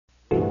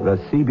The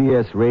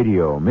CBS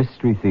Radio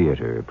Mystery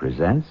Theater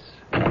presents...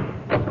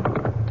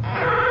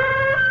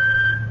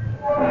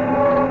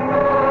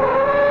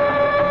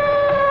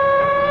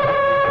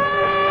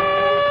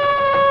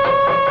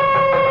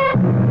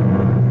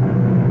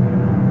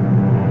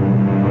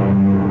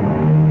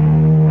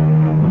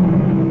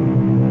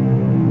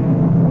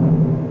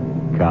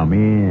 Come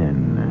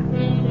in.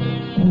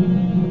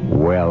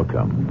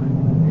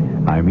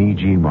 Welcome. I'm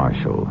E.G.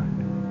 Marshall.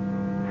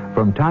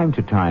 From time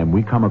to time,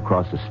 we come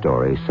across a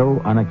story so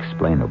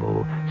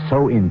unexplainable,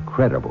 so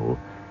incredible,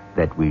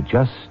 that we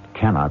just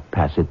cannot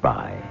pass it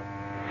by.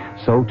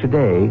 So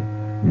today,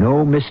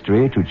 no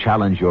mystery to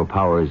challenge your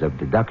powers of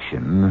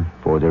deduction,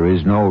 for there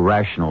is no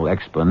rational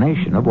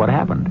explanation of what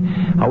happened.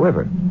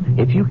 However,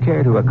 if you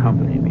care to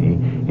accompany me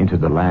into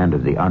the land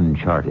of the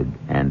uncharted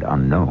and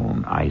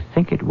unknown, I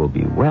think it will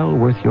be well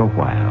worth your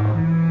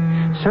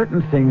while.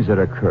 Certain things that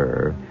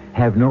occur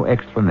have no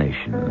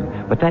explanation,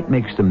 but that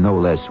makes them no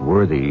less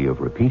worthy of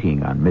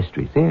repeating on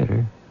Mystery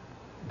Theater.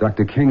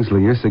 Dr.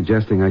 Kingsley, you're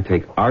suggesting I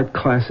take art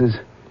classes?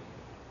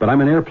 But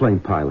I'm an airplane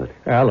pilot.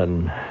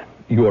 Alan,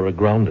 you are a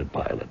grounded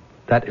pilot.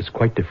 That is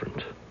quite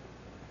different.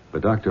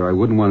 But, Doctor, I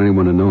wouldn't want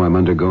anyone to know I'm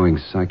undergoing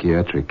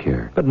psychiatric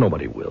care. But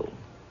nobody will.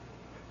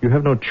 You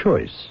have no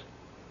choice.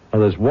 Now,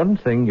 there's one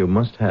thing you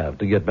must have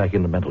to get back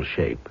into mental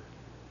shape.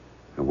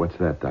 And what's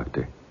that,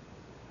 Doctor?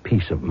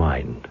 Peace of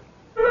mind.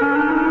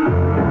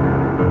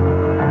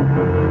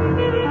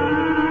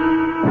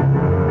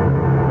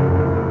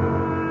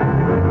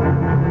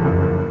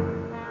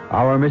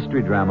 Our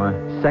mystery drama,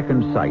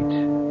 Second Sight,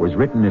 was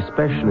written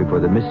especially for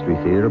the Mystery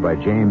Theater by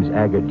James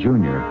Agate,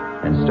 Jr.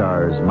 and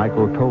stars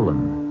Michael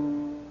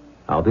Tolan.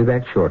 I'll be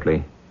back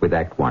shortly with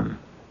Act One.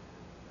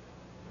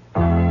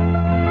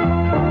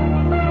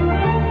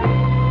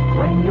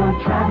 When you're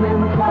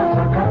traveling across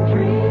our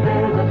country,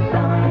 there's a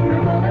sign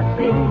you're gonna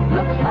see.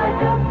 Looks like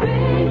a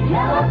big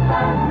yellow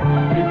sun.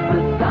 It's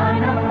the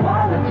sign of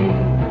quality.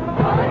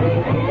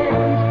 Quality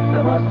is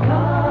the most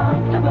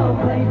comfortable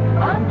place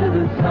under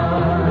the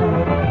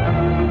sun.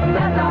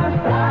 That's our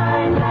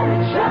sign, let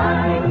it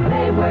shine.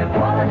 Say where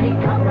quality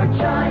comfort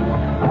shines.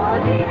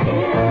 Quality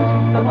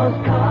is the most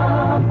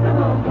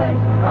comfortable place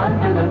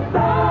under the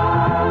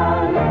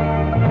sun.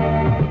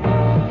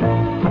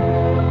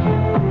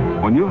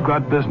 When you've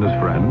got business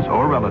friends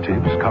or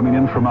relatives coming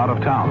in from out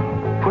of town,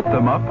 put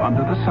them up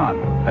under the sun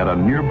at a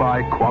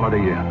nearby Quality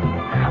Inn.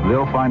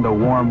 They'll find a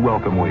warm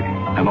welcome waiting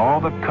and all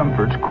the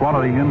comforts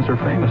Quality Inns are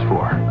famous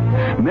for.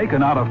 Make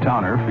an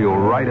out-of-towner feel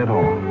right at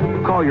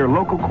home. Call your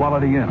local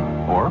Quality Inn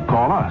or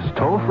call us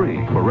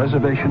toll-free for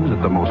reservations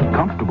at the most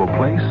comfortable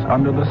place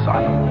under the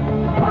sun.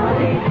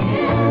 Quality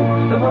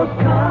is the most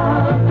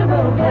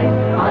comfortable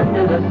place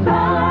under the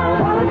sun.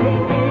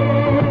 Quality is.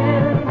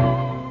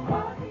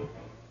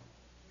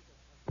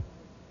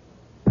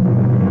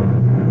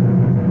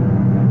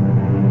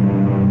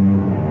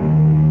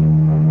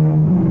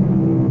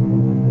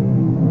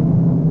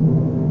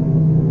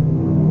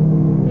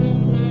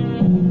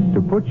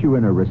 To put you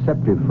in a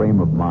receptive frame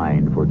of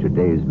mind for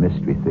today's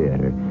Mystery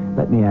Theater,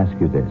 let me ask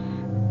you this.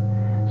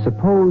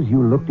 Suppose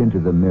you looked into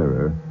the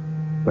mirror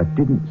but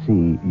didn't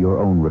see your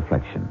own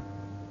reflection.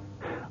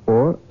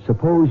 Or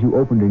suppose you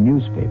opened a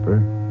newspaper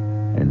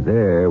and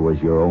there was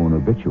your own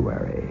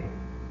obituary.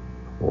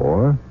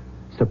 Or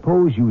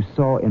suppose you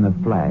saw in a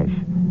flash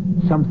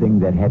something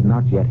that had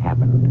not yet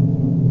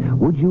happened.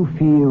 Would you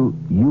feel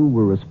you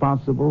were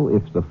responsible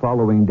if the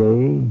following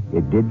day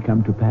it did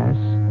come to pass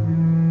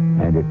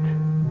and it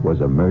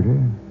was a murder?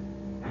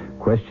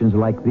 Questions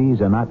like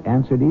these are not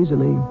answered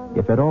easily,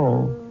 if at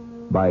all,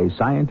 by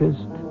scientist,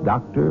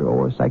 doctor,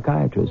 or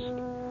psychiatrist.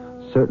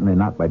 Certainly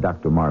not by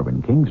Dr.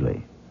 Marvin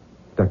Kingsley.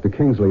 Dr.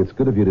 Kingsley, it's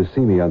good of you to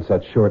see me on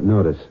such short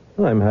notice.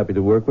 Well, I'm happy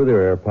to work with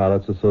your Air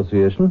Pilots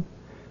Association.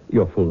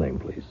 Your full name,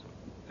 please.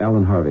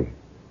 Alan Harvey.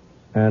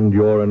 And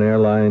you're an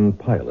airline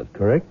pilot,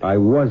 correct? I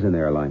was an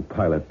airline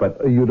pilot, but...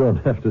 You don't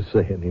have to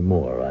say any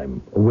more.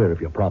 I'm aware of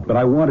your problem. But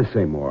I want to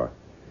say more.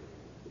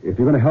 If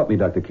you're going to help me,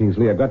 Dr.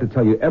 Kingsley, I've got to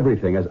tell you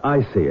everything as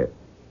I see it,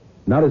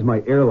 not as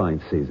my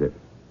airline sees it.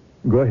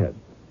 Go ahead.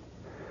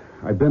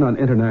 I've been on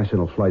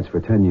international flights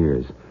for 10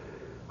 years.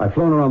 I've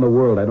flown around the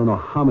world I don't know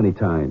how many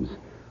times.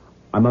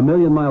 I'm a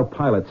million-mile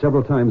pilot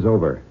several times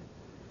over.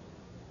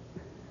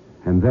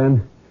 And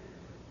then,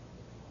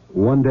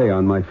 one day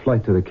on my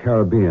flight to the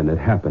Caribbean, it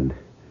happened.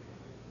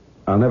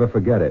 I'll never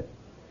forget it.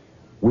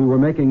 We were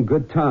making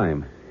good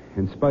time,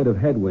 in spite of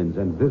headwinds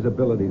and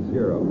visibility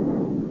zero.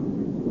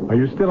 Are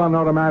you still on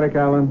automatic,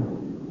 Alan?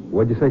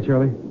 What'd you say,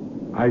 Charlie?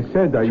 I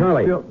said, are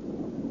Charlie, you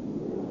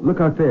still...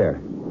 Look out there.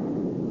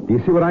 Do you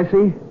see what I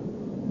see?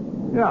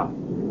 Yeah.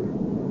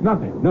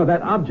 Nothing. No,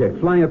 that object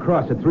flying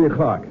across at 3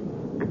 o'clock.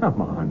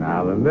 Come on,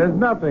 Alan. There's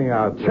nothing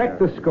out there. Check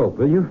the scope,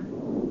 will you?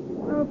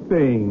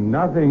 Nothing.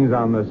 Nothing's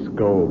on the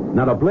scope.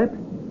 Not a blip?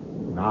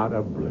 Not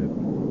a blip.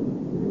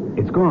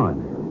 It's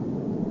gone.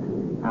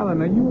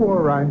 Alan, are you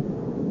all right?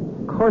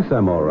 Of course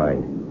I'm all right.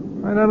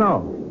 I don't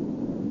know.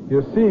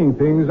 You're seeing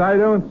things I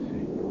don't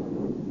see.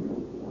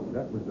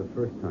 That was the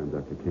first time,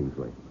 Dr.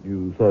 Kingsley.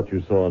 You thought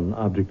you saw an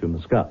object in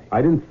the sky.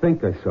 I didn't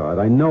think I saw it.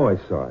 I know I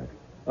saw it.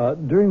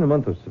 During the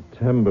month of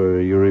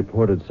September, you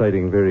reported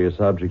sighting various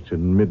objects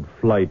in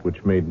mid-flight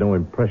which made no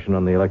impression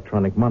on the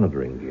electronic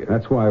monitoring gear.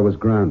 That's why I was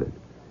grounded.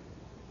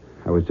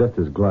 I was just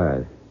as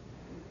glad.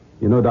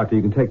 You know, Doctor,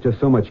 you can take just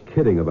so much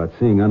kidding about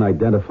seeing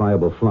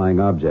unidentifiable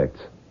flying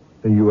objects.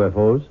 The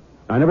UFOs?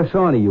 I never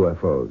saw any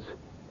UFOs.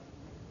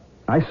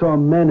 I saw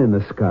men in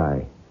the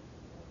sky,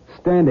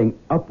 standing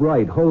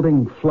upright,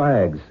 holding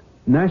flags,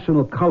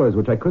 national colors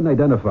which I couldn't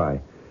identify.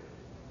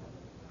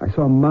 I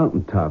saw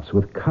mountaintops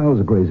with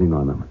cows grazing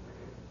on them.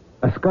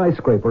 A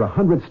skyscraper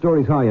 100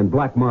 stories high in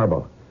black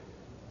marble.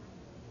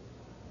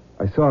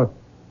 I saw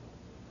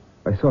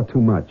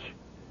too much.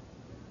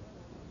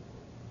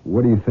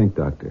 What do you think,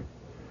 Doctor?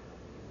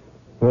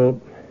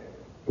 Well,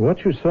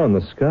 what you saw in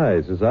the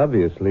skies is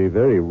obviously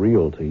very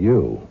real to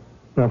you.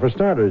 Now, for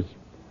starters,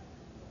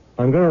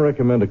 I'm going to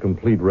recommend a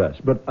complete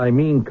rest, but I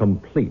mean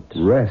complete.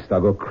 Rest?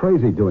 I'll go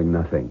crazy doing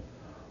nothing.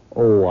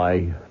 Oh,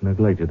 I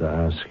neglected to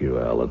ask you,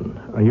 Alan.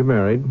 Are you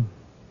married?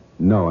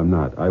 No, I'm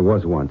not. I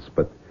was once,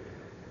 but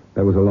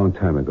that was a long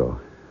time ago.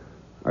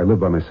 I live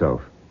by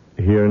myself.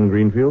 Here in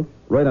Greenfield?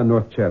 Right on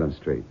North Chatham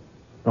Street.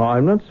 No,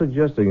 I'm not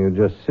suggesting you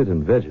just sit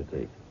and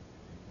vegetate.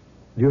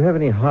 Do you have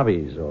any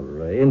hobbies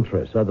or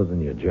interests other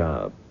than your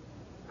job?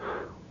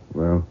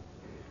 Well,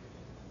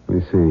 let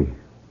me see.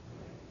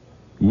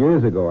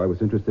 Years ago, I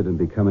was interested in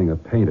becoming a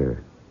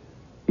painter.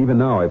 Even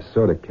now, I've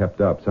sort of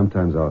kept up.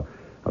 Sometimes I'll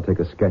take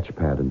a sketch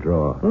pad and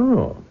draw.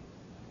 Oh,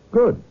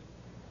 good.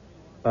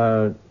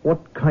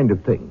 What kind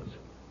of things?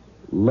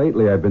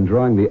 Lately, I've been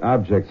drawing the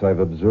objects I've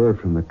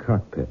observed from the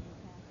cockpit.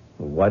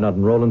 Well, why not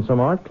enroll in some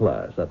art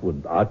class? That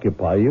would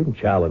occupy you and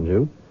challenge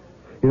you.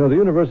 You know, the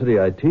university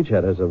I teach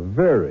at has a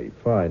very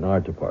fine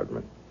art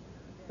department.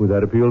 Would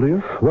that appeal to you?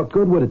 What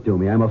good would it do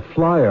me? I'm a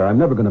flyer. I'm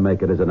never going to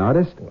make it as an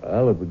artist.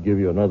 Well, it would give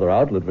you another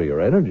outlet for your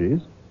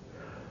energies.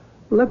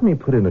 Let me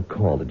put in a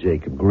call to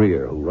Jacob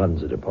Greer, who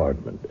runs the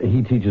department.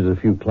 He teaches a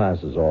few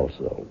classes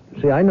also.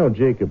 See, I know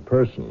Jacob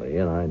personally,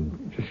 and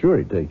I'm sure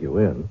he'd take you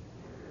in.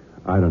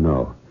 I don't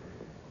know.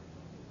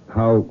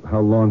 How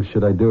long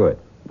should I do it?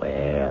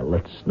 Well,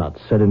 let's not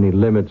set any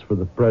limits for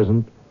the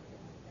present.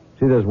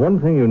 See, there's one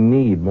thing you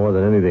need more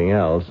than anything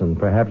else, and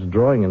perhaps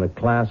drawing in a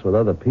class with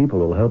other people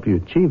will help you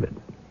achieve it.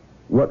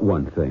 What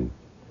one thing?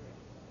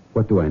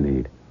 What do I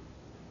need?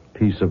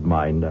 Peace of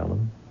mind,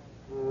 Alan.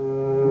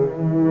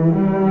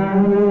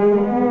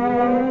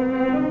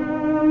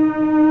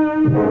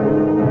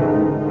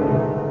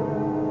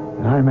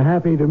 I'm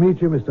happy to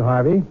meet you, Mr.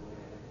 Harvey.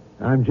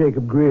 I'm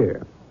Jacob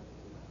Greer.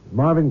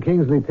 Marvin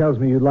Kingsley tells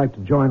me you'd like to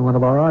join one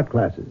of our art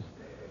classes.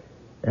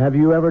 Have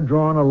you ever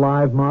drawn a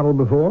live model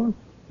before?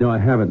 No, I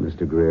haven't,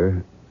 Mr.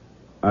 Greer.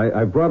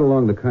 I brought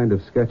along the kind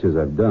of sketches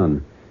I've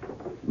done,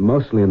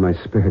 mostly in my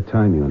spare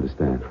time, you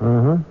understand.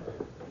 Uh-huh.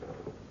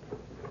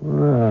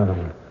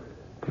 Wow.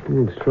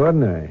 Pretty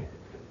extraordinary.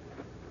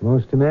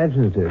 Most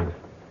imaginative.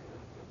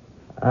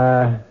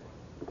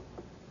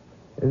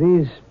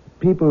 These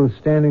people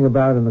standing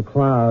about in the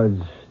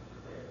clouds...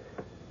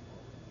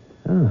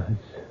 Oh,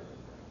 it's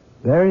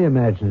very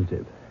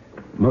imaginative.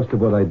 Most of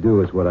what I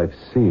do is what I've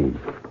seen.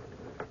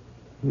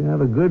 You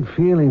have a good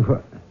feeling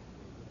for...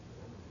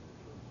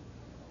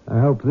 I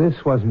hope this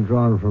wasn't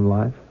drawn from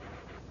life.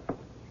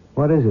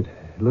 What is it?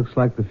 It looks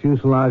like the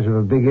fuselage of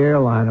a big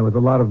airliner with a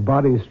lot of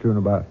bodies strewn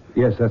about.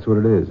 Yes, that's what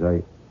it is.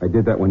 I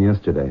did that one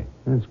yesterday.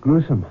 That's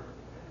gruesome.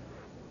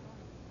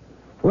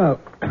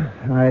 Well,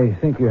 I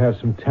think you have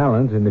some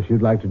talent, and if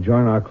you'd like to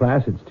join our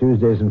class, it's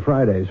Tuesdays and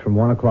Fridays from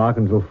 1 o'clock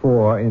until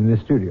 4 in this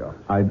studio.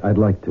 I'd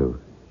like to.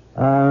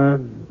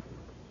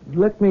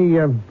 Let me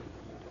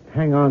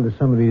hang on to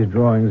some of these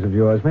drawings of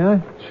yours, may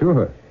I?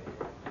 Sure.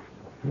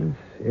 This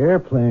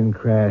airplane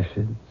crash,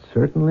 it's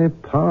certainly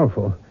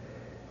powerful.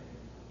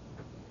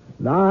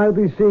 Now, I'll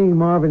be seeing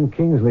Marvin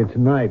Kingsley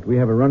tonight. We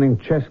have a running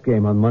chess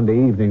game on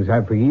Monday evenings.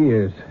 Have for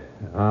years.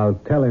 I'll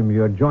tell him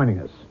you're joining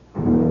us.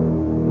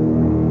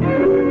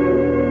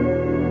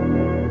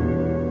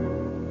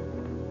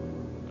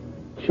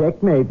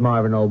 Checkmate,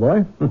 Marvin, old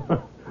boy.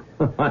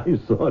 I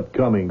saw it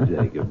coming,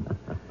 Jacob.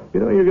 You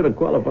know, you're going to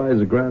qualify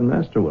as a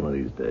grandmaster one of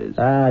these days.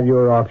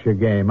 You're off your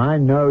game. I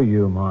know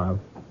you, Marv.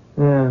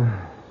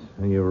 Yeah,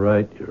 you're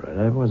right.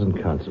 I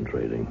wasn't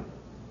concentrating.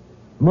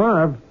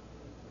 Marv,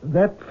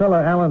 that fellow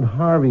Alan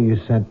Harvey you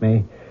sent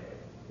me,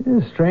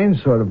 he's a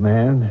strange sort of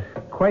man.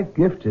 Quite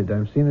gifted.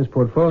 I've seen his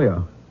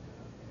portfolio.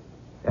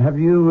 Have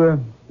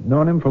you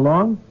known him for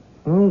long?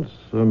 Well,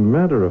 as a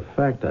matter of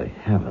fact, I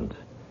haven't.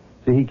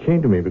 See, he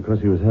came to me because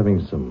he was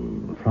having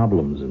some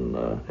problems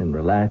in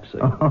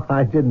relaxing. Oh,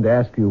 I didn't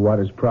ask you what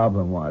his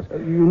problem was.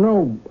 You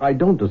know, I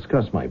don't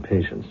discuss my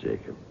patients,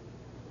 Jacob.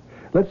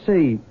 Let's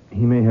say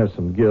he may have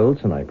some guilt,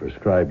 and I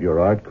prescribe your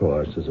art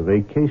course as a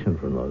vacation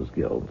from those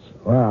guilts.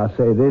 Well, I'll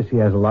say this, he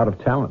has a lot of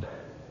talent.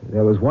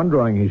 There was one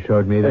drawing he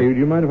showed me that... Hey, do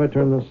you mind if I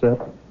turn this set?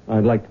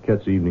 I'd like to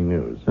catch the evening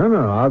news.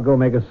 No, I'll go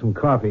make us some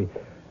coffee.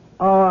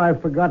 Oh, I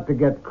forgot to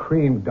get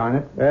cream, darn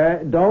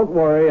it. Don't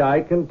worry,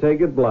 I can take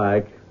it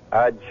black.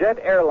 A jet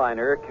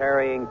airliner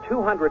carrying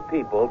 200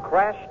 people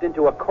crashed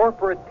into a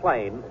corporate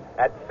plane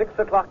at 6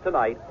 o'clock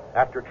tonight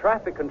after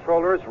traffic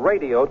controllers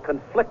radioed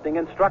conflicting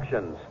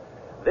instructions.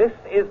 This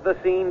is the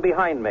scene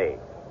behind me.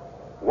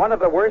 One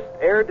of the worst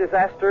air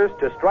disasters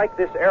to strike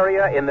this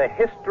area in the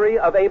history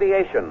of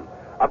aviation.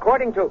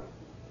 According to...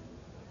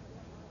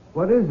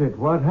 What is it?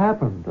 What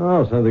happened?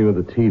 Oh, something with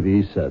the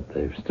TV set.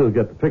 They've still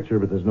got the picture,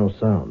 but there's no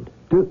sound.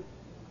 Do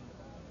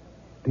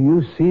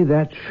you see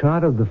that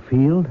shot of the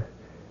field?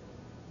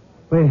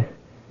 Wait,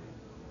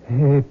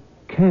 it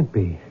can't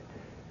be.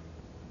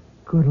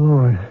 Good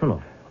Lord.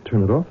 No,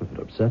 turn it off if it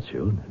upsets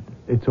you.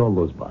 It's all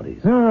those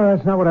bodies. No,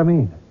 that's not what I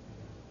mean.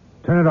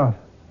 Turn it off.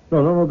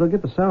 No, they'll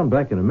get the sound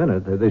back in a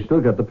minute. They still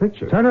got the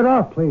picture. Turn it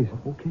off, please.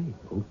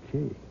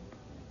 Okay.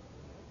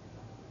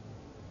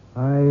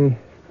 I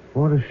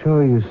want to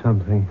show you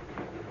something.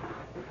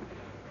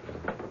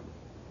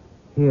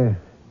 Here.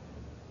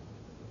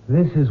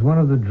 This is one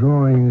of the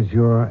drawings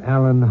your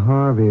Alan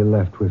Harvey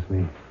left with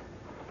me.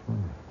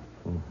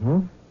 Mm-hmm.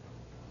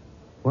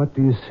 What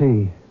do you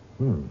see?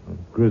 A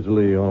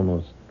grisly,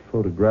 almost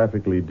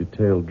photographically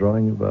detailed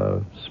drawing of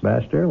a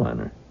smashed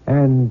airliner.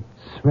 And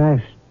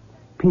smashed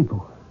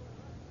people.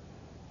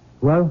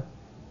 Well,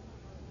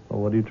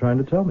 What are you trying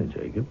to tell me,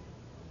 Jacob?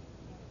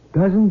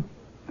 doesn't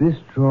this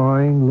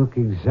drawing look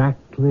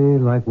exactly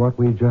like what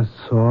we just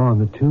saw on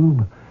the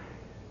tube?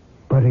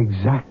 But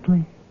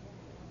exactly?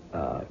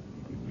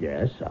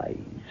 Yes, I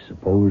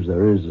suppose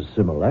there is a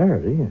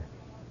similarity.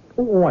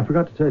 Oh, I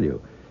forgot to tell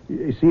you.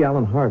 You see,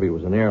 Alan Harvey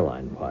was an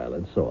airline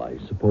pilot, so I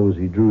suppose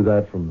he drew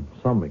that from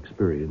some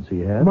experience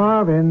he had.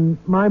 Marvin,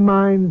 my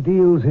mind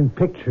deals in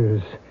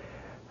pictures.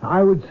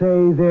 I would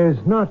say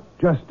there's not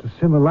just a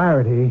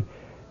similarity.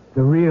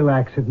 The real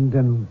accident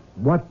and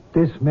what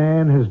this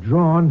man has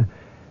drawn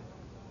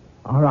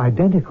are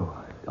identical.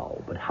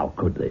 Oh, but how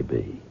could they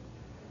be?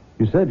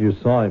 You said you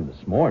saw him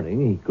this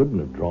morning. He couldn't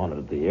have drawn it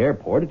at the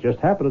airport. It just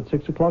happened at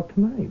 6 o'clock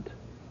tonight.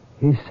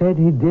 He said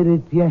he did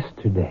it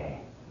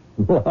yesterday.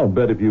 Well, I'll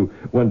bet if you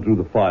went through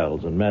the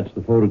files and matched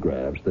the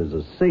photographs, there's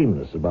a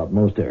sameness about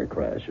most air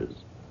crashes.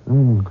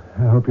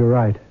 I hope you're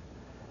right.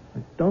 I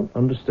don't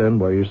understand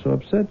why you're so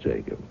upset,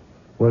 Jacob.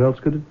 What else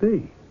could it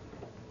be?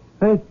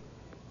 It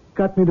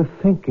got me to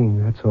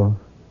thinking, that's all.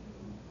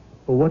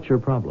 Well, what's your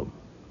problem?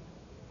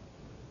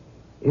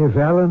 If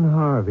Alan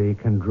Harvey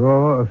can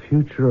draw a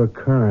future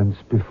occurrence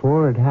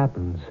before it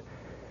happens,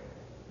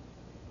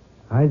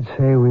 I'd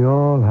say we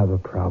all have a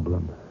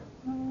problem.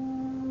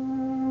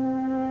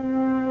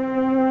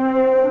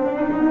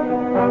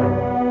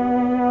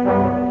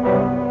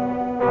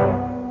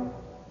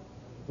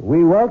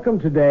 We welcome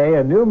today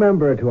a new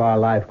member to our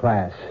life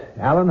class,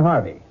 Alan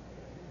Harvey.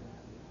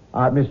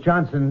 Miss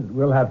Johnson,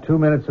 we'll have 2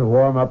 minutes of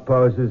warm-up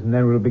poses, and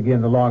then we'll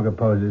begin the longer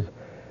poses.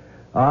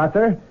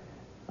 Arthur,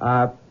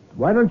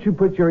 why don't you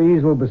put your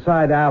easel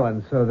beside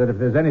Alan so that if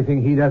there's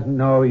anything he doesn't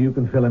know, you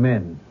can fill him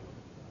in.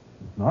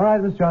 All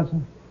right, Miss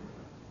Johnson.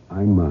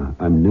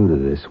 I'm new to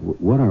this.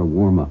 What are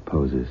warm-up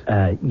poses?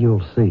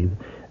 You'll see.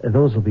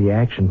 Those will be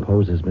action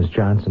poses Miss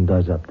Johnson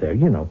does up there.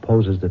 You know,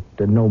 poses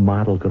that no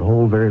model could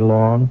hold very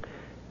long.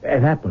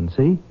 That one,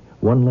 see?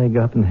 One leg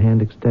up and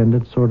hand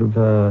extended, sort of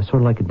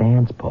like a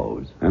dance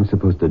pose. I'm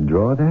supposed to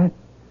draw that?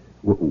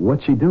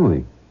 What's she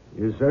doing?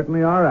 You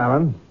certainly are,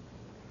 Alan.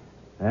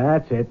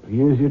 That's it.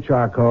 Use your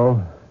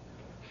charcoal.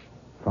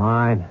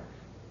 Fine.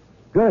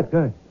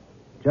 Good.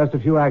 Just a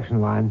few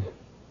action lines.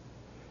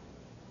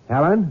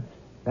 Alan,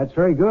 that's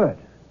very good.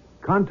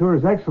 Contour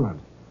is excellent.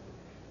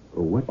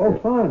 Fine.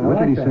 I What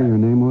did he say your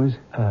name was?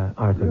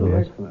 Arthur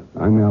Lewis. Excellent.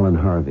 I'm Alan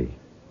Harvey.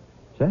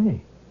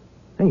 Say,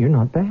 you're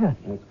not bad.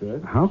 That's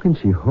good. How can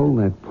she hold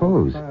that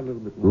pose?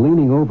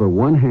 Leaning over,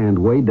 one hand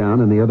way down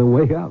and the other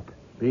way up.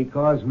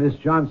 Because Miss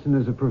Johnson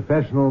is a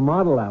professional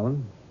model,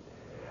 Alan.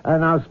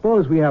 Now,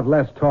 suppose we have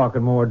less talk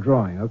and more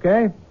drawing,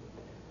 okay?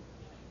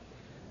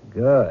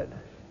 Good.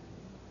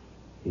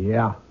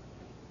 Yeah.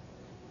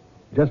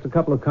 Just a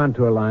couple of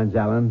contour lines,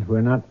 Alan.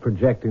 We're not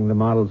projecting the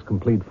model's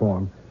complete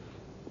form.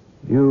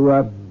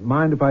 You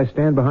mind if I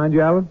stand behind you,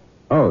 Alan?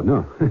 Oh,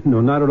 no.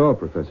 No, not at all,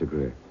 Professor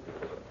Greer.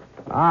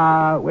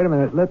 Wait a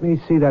minute. Let me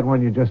see that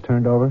one you just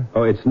turned over.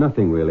 Oh, it's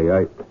nothing, really.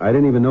 I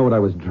didn't even know what I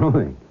was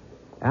drawing.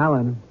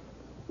 Alan,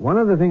 one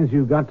of the things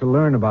you've got to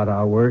learn about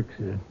our work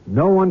is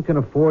no one can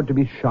afford to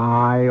be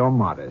shy or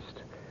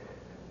modest.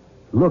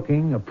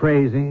 Looking,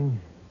 appraising,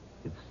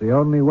 it's the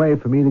only way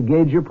for me to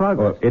gauge your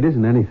progress. Well, it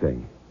isn't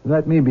anything.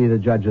 Let me be the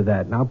judge of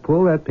that. Now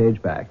pull that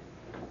page back.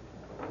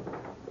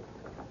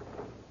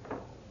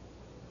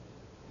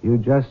 You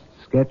just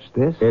sketched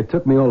this? It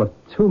took me all of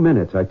 2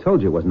 minutes. I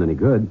told you it wasn't any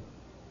good.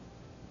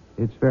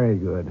 It's very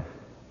good.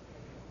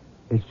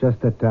 It's just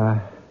that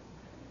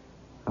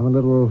I'm a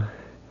little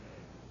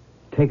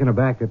taken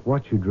aback at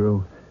what you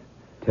drew.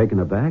 Taken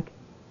aback?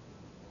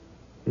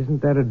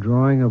 Isn't that a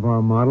drawing of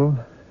our model,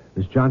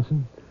 Miss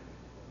Johnson?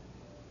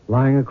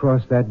 Lying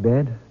across that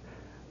bed,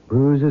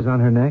 bruises on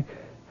her neck,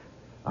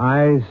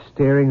 eyes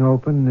staring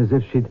open as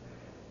if she'd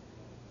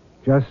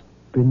just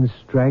been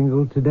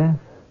strangled to death.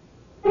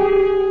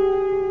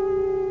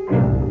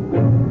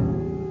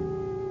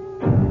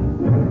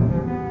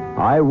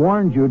 I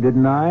warned you,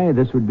 didn't I?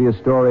 This would be a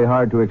story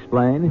hard to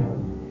explain.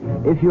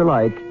 If you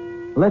like,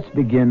 let's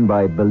begin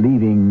by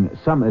believing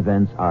some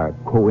events are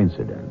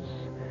coincidence,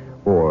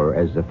 or,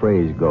 as the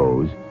phrase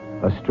goes,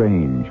 a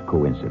strange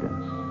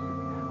coincidence.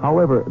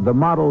 However, the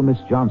model Miss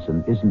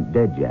Johnson isn't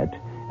dead yet,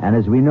 and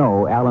as we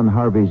know, Alan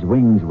Harvey's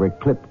wings were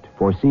clipped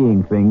for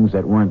seeing things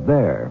that weren't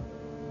there.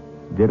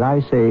 Did I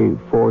say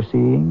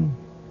foreseeing?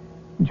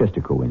 Just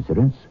a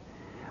coincidence.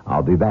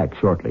 I'll be back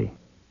shortly.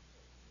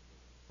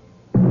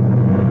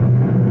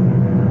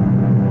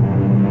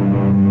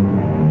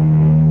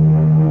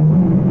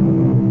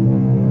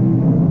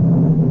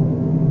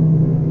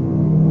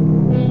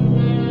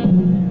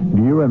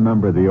 Do you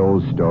remember the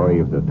old story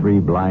of the three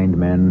blind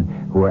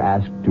men who were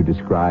asked to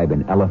describe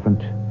an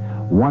elephant?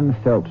 One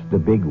felt the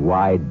big,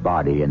 wide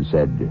body and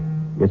said,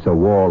 "It's a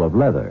wall of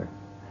leather."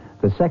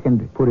 The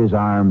second put his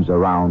arms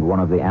around one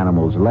of the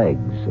animal's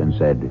legs and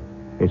said,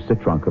 "It's the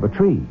trunk of a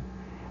tree."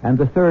 And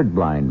the third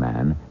blind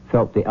man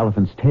felt the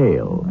elephant's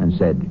tail and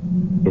said,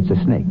 "It's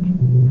a snake."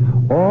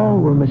 All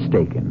were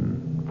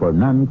mistaken, for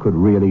none could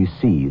really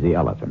see the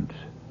elephant.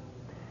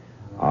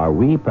 Are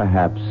we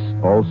perhaps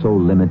also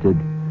limited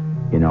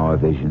in our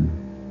vision?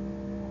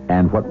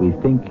 And what we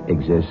think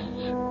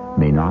exists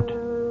may not?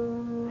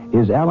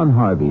 Is Alan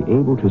Harvey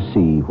able to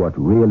see what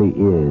really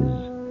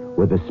is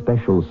with a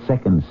special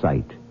second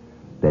sight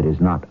that is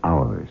not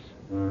ours?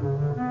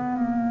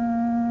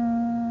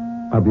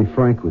 I'll be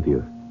frank with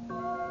you.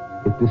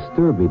 It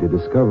disturbed me to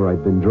discover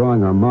I'd been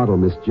drawing our model,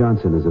 Miss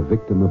Johnson, as a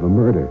victim of a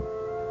murder.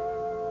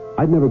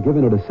 I'd never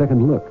given it a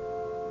second look.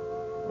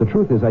 The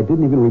truth is, I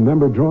didn't even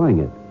remember drawing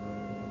it.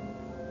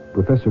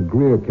 Professor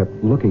Greer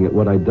kept looking at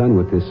what I'd done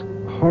with this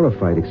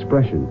horrified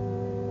expression.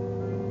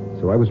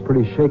 So I was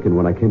pretty shaken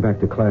when I came back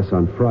to class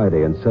on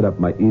Friday and set up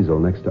my easel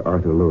next to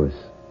Arthur Lewis.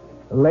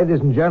 Ladies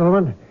and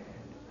gentlemen,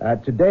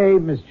 today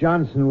Miss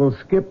Johnson will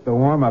skip the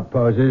warm-up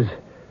poses.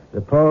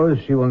 The pose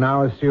she will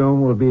now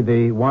assume will be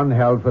the one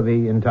held for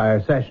the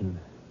entire session.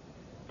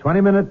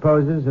 20-minute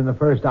poses in the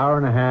first hour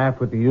and a half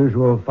with the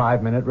usual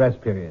 5-minute rest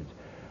periods.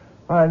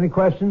 All right, any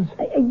questions?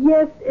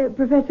 Yes,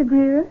 Professor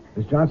Greer?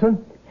 Miss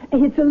Johnson?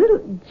 It's a little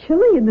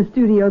chilly in the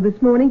studio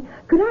this morning.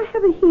 Could I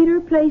have a heater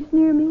placed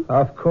near me?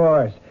 Of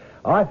course.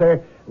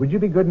 Arthur, would you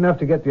be good enough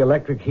to get the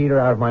electric heater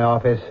out of my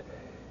office?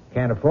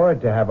 Can't afford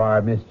to have our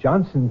Miss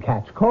Johnson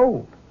catch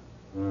cold.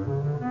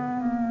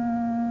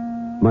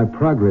 My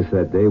progress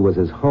that day was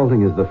as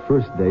halting as the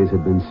first days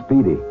had been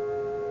speedy.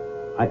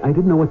 I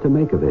didn't know what to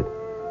make of it.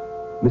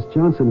 Miss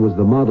Johnson was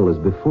the model as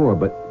before,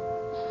 but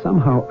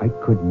somehow I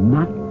could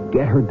not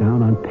get her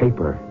down on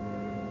paper.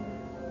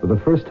 For the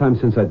first time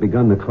since I'd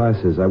begun the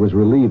classes, I was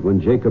relieved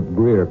when Jacob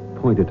Greer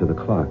pointed to the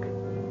clock.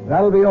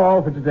 That'll be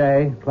all for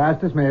today.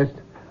 Class dismissed.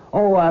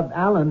 Oh,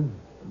 Alan,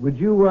 would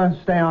you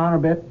stay on a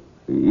bit?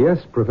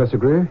 Yes, Professor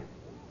Greer?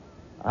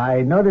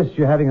 I noticed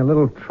you're having a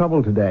little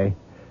trouble today.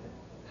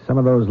 Some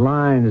of those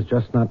lines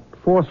just not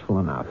forceful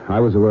enough.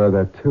 I was aware of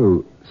that,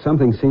 too.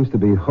 Something seems to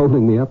be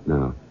holding me up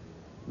now.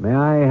 May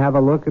I have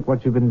a look at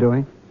what you've been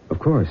doing? Of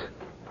course.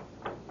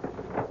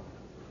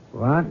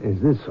 What? Is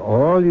this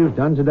all you've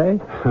done today?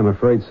 I'm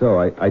afraid so.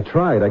 I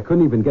tried. I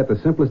couldn't even get the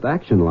simplest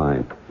action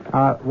line.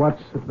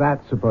 What's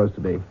that supposed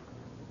to be?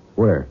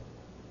 Where?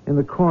 In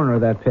the corner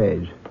of that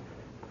page.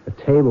 A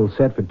table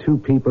set for two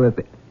people at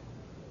the...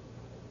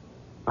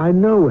 I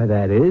know where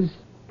that is.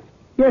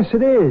 Yes,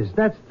 it is.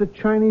 That's the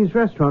Chinese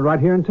restaurant right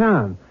here in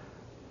town.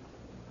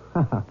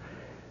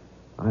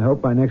 I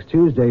hope by next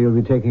Tuesday you'll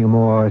be taking a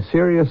more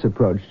serious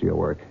approach to your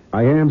work.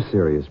 I am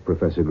serious,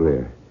 Professor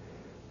Greer.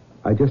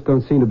 I just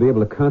don't seem to be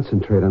able to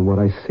concentrate on what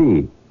I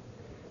see.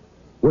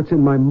 What's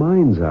in my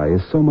mind's eye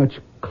is so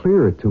much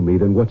clearer to me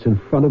than what's in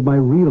front of my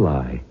real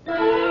eye.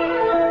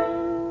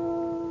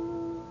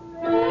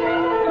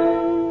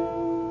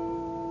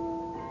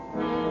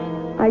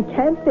 I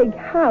can't think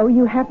how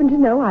you happen to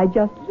know I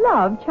just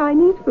love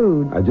Chinese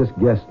food. I just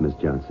guessed, Miss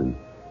Johnson.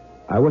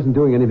 I wasn't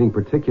doing anything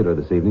particular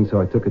this evening, so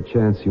I took a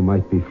chance you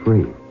might be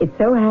free. It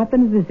so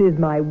happens this is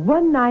my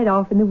one night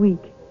off in the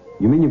week.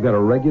 You mean you've got a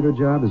regular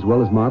job as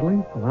well as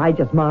modeling? Well, I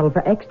just model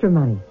for extra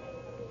money.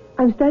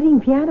 I'm studying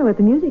piano at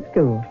the music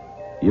school.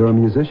 You're a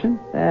musician?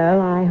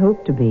 Well, I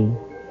hope to be.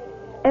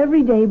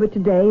 Every day but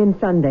today and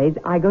Sundays,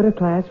 I go to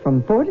class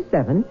from 4 to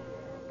 7.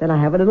 Then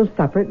I have a little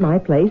supper at my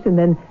place, and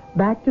then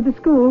back to the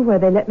school where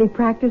they let me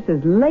practice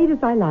as late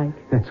as I like.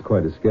 That's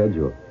quite a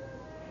schedule.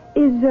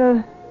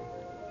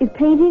 Is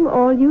painting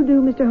all you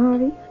do, Mr.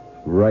 Harvey?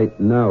 Right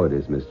now it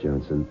is, Miss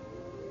Johnson.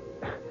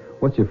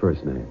 What's your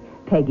first name?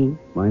 Peggy.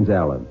 Mine's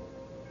Alan.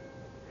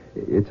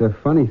 It's a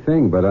funny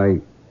thing, but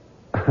I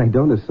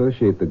don't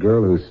associate the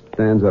girl who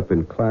stands up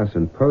in class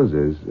and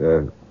poses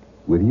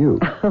with you.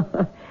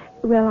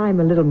 Well, I'm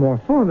a little more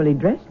formally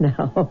dressed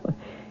now.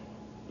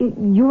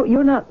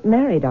 You're not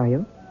married, are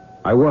you?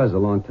 I was a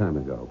long time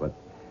ago, but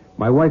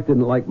my wife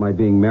didn't like my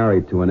being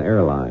married to an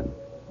airline.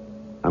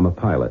 I'm a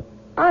pilot.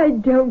 I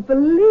don't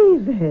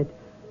believe it.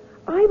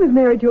 I was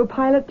married to a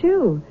pilot,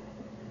 too.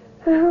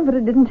 But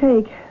it didn't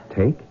take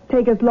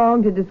us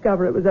long to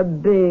discover it was a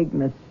big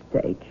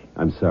mistake.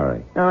 I'm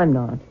sorry. I'm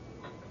not.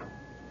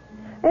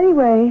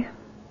 Anyway,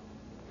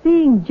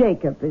 seeing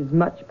Jacob is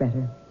much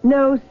better.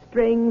 No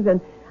strings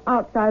and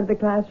outside of the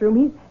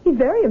classroom. He's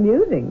very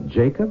amusing.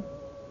 Jacob?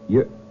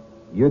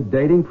 You're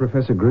dating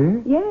Professor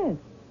Greer? Yes.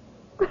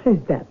 Is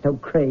that so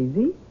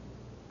crazy?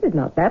 There's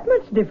not that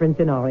much difference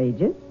in our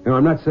ages. No,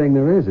 I'm not saying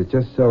there is. It's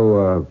just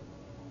so,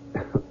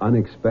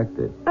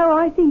 unexpected. Oh,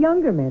 I see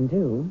younger men,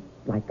 too.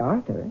 Like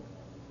Arthur.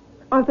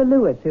 Arthur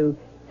Lewis, who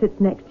sits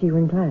next to you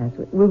in class.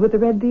 With the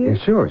red beard?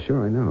 Yeah,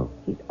 sure, I know.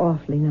 He's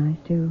awfully nice,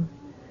 too.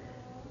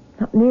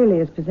 Not nearly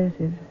as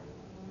possessive.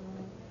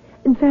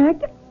 In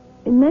fact,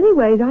 in many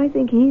ways, I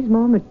think he's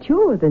more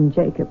mature than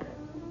Jacob.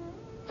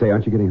 Say,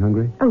 aren't you getting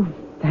hungry? Oh,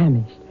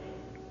 famished.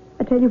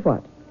 I tell you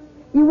what.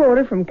 You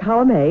order from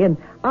column A, and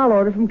I'll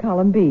order from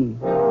column B.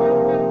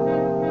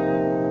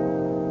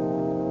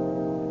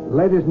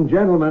 Ladies and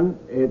gentlemen,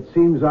 it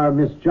seems our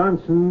Miss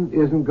Johnson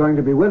isn't going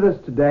to be with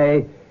us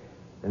today,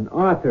 and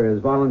Arthur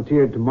has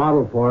volunteered to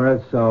model for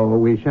us, so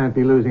we shan't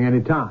be losing any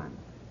time.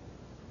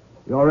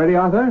 You all ready,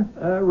 Arthur?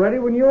 Ready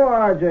when you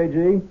are,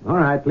 J.G. All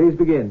right, please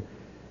begin.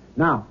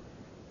 Now,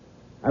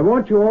 I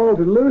want you all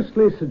to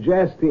loosely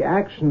suggest the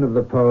action of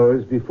the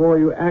pose before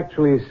you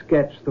actually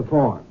sketch the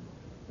form.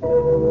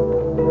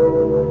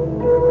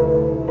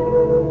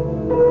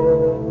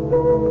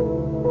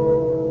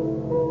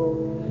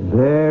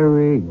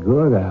 Very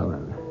good, Alan.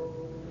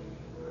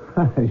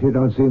 You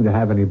don't seem to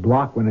have any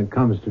block when it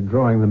comes to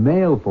drawing the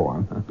male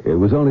form. It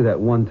was only that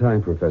one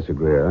time, Professor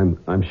Greer.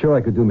 I'm sure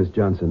I could do Miss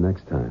Johnson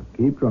next time.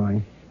 Keep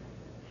drawing.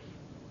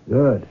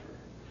 Good.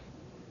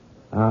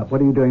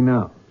 What are you doing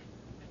now?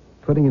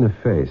 Putting in a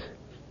face.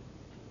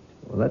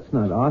 Well, that's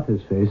not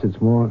Arthur's face. It's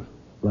more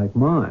like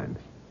mine.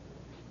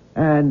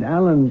 And,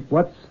 Alan,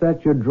 what's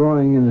that you're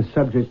drawing in the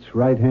subject's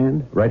right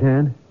hand? Right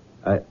hand?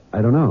 I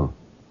don't know.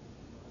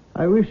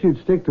 I wish you'd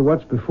stick to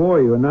what's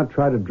before you and not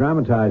try to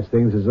dramatize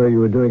things as though you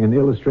were doing an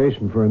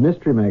illustration for a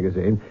mystery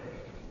magazine.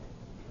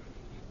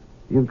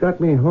 You've got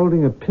me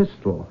holding a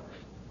pistol.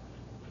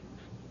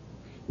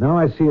 Now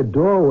I see a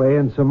doorway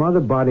and some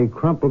other body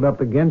crumpled up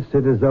against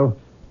it as though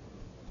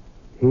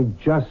he'd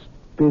just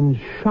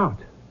been shot.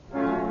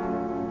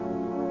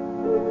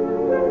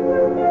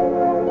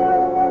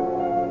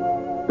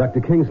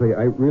 Dr. Kingsley,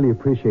 I really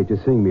appreciate you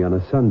seeing me on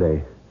a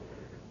Sunday.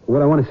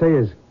 What I want to say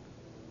is,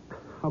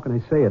 how can I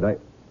say it?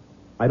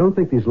 I don't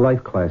think these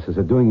life classes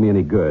are doing me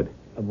any good.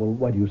 Well,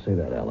 why do you say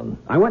that, Alan?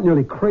 I went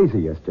nearly crazy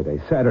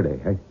yesterday, Saturday.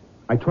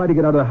 I tried to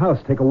get out of the house,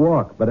 take a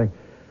walk, but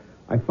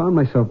I found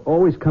myself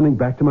always coming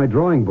back to my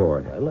drawing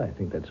board. Well, I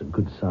think that's a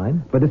good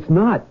sign. But it's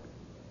not.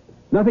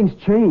 Nothing's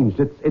changed.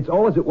 It's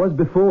all as it was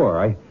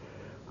before.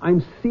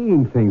 I'm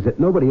seeing things that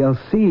nobody else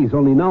sees,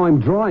 only now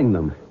I'm drawing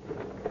them.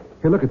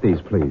 Here, look at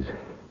these, please.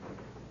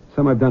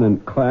 Some I've done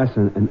in class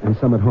and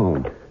some at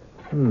home.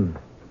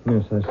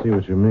 Yes, I see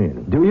what you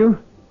mean. Do you?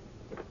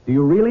 Do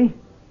you really?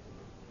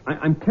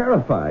 I'm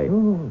terrified.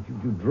 Oh,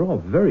 you draw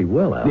very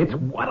well, Alan. It's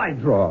what I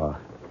draw.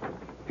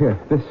 Here,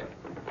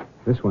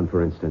 this one,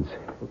 for instance.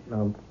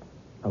 Now,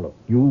 look,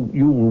 you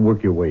will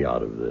work your way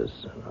out of this.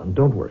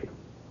 Don't worry.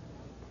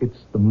 It's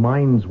the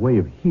mind's way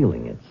of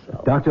healing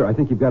itself. Doctor, I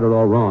think you've got it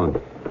all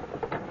wrong.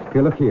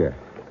 Here, look here.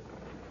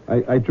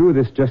 I drew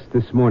this just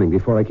this morning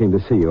before I came to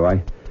see you.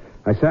 I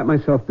sat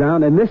myself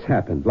down, and this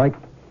happened, like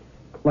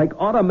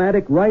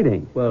automatic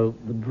writing. Well,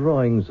 the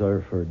drawings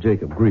are for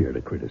Jacob Greer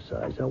to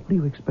criticize. Now, what do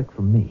you expect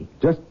from me?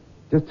 Just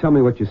tell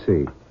me what you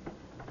see.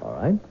 All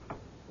right.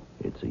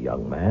 It's a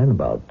young man,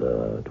 about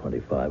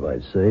 25,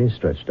 I'd say,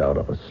 stretched out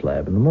on a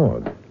slab in the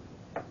morgue.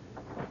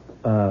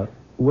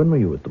 When were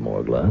you at the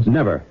morgue last?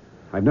 Never.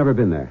 I've never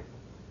been there.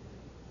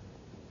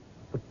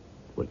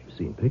 Well, you've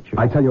seen pictures.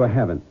 I tell you I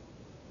haven't.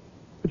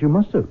 But you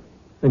must have.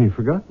 And you've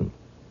forgotten.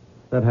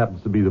 That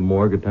happens to be the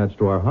morgue attached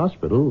to our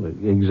hospital,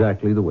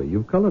 exactly the way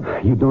you've colored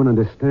it. You don't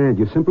understand.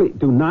 You simply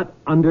do not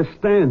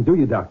understand, do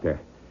you, Doctor?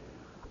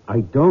 I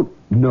don't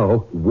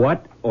know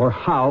what or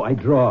how I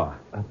draw.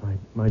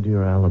 My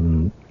dear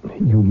Alan,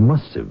 you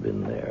must have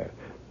been there.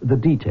 The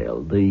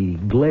detail, the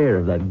glare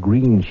of that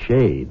green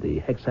shade, the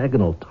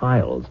hexagonal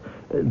tiles,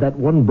 that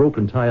one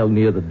broken tile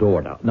near the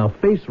door. Now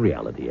face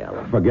reality,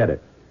 Alan. Forget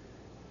it.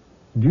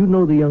 Do you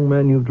know the young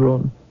man you've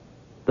drawn?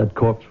 That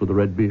corpse with the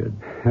red beard?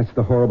 That's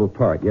the horrible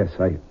part. Yes,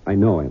 I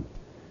know him.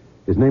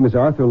 His name is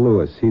Arthur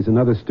Lewis. He's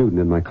another student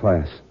in my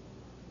class.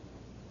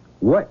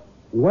 What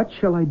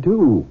shall I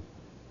do?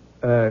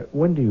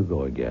 When do you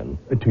go again?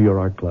 To your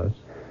art class?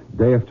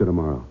 Day after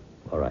tomorrow.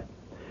 All right.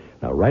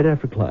 Now, right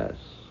after class,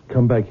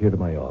 come back here to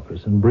my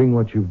office and bring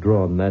what you've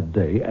drawn that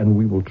day, and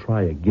we will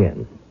try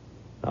again.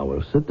 Now,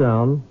 we'll sit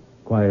down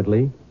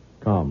quietly,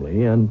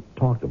 calmly, and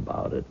talk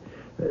about it.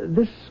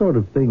 This sort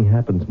of thing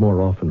happens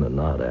more often than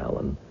not,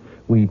 Alan.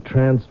 We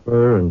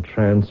transfer and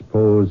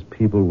transpose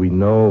people we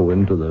know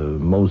into the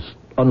most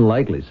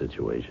unlikely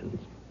situations.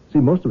 See,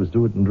 most of us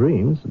do it in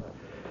dreams,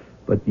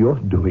 but you're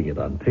doing it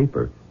on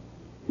paper.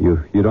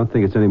 You don't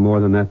think it's any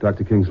more than that,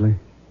 Dr. Kingsley?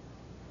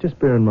 Just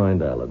bear in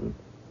mind, Alan,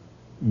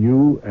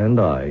 you and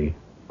I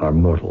are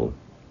mortal.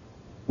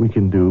 We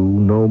can do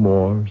no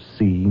more,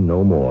 see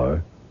no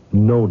more,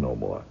 know no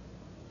more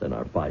than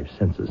our five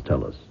senses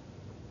tell us.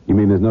 You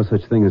mean there's no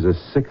such thing as a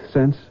sixth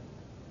sense?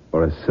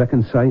 Or a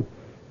second sight?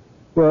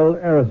 Well,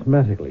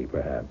 arithmetically,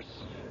 perhaps.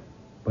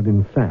 But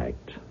in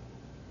fact,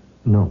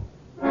 no.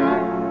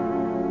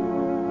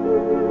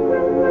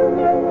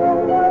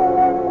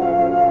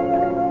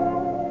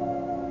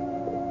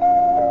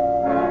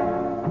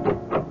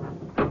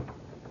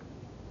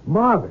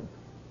 Marvin.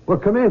 Well,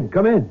 come in,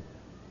 come in.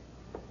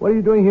 What are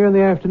you doing here in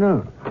the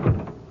afternoon?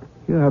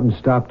 You haven't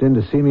stopped in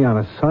to see me on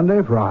a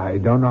Sunday for I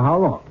don't know how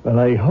long. Well,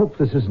 I hope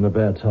this isn't a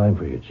bad time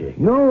for you, Jake.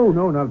 No,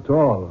 not at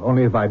all.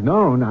 Only if I'd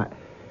known.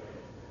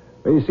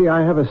 Well, you see,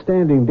 I have a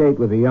standing date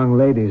with a young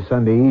lady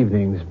Sunday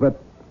evenings,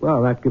 but,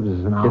 well, that gives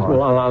us an hour. Yes,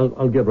 well,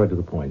 I'll get right to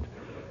the point.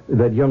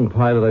 That young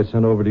pilot I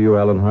sent over to you,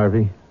 Alan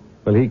Harvey,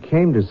 well, he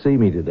came to see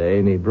me today,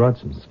 and he brought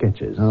some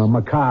sketches. Oh,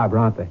 macabre,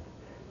 aren't they?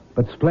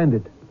 But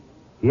splendid.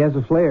 He has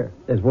a flair.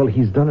 Yes, well,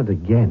 he's done it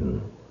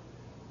again.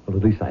 Well,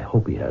 at least I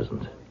hope he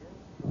hasn't.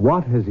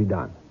 What has he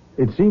done?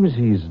 It seems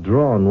he's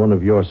drawn one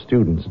of your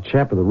students, a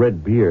chap with a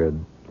red beard,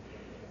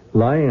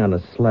 lying on a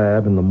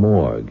slab in the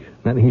morgue.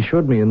 And he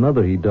showed me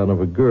another he'd done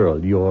of a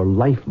girl, your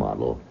life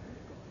model,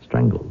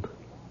 strangled.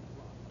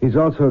 He's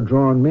also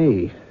drawn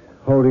me,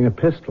 holding a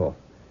pistol.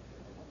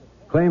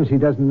 Claims he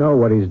doesn't know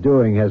what he's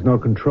doing, has no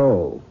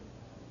control.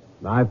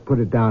 I've put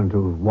it down to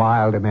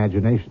wild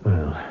imagination.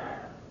 Well,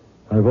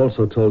 I've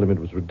also told him it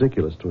was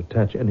ridiculous to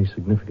attach any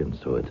significance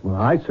to it. Well,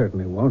 I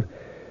certainly won't.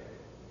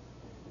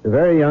 The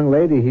very young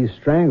lady he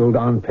strangled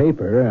on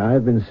paper,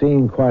 I've been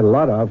seeing quite a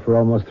lot of for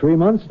almost 3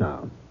 months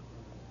now.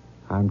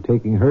 I'm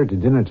taking her to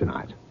dinner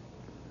tonight.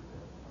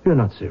 You're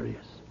not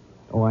serious.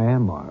 Oh, I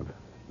am, Marv.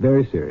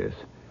 Very serious.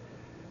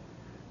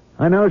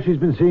 I know she's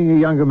been seeing a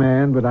younger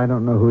man, but I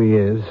don't know who he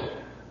is.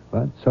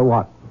 But so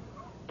what?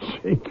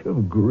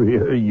 Jacob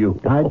Greer, you...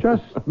 I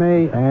just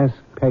may ask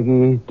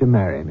Peggy to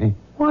marry me.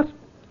 What?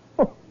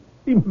 Oh,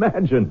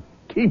 imagine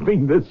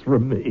keeping this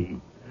from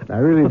me. I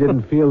really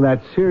didn't feel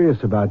that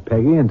serious about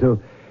Peggy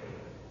until,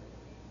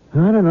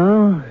 I don't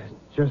know, it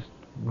just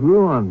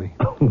grew on me.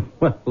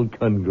 Well,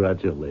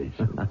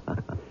 congratulations.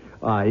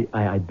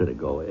 I'd better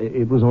go.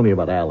 It was only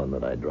about Alan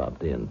that I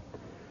dropped in.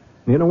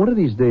 You know, one of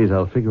these days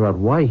I'll figure out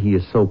why he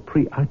is so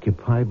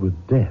preoccupied with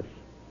death.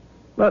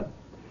 But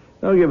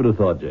I'll give it a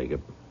thought,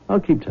 Jacob.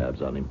 I'll keep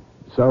tabs on him.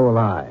 So will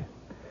I.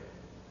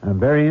 I'm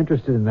very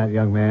interested in that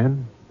young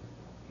man.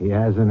 He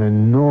has an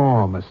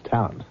enormous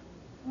talent.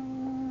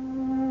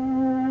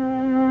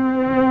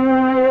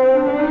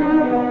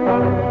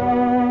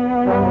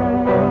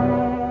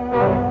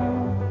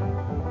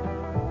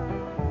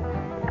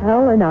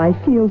 Alan, I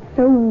feel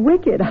so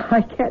wicked,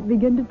 I can't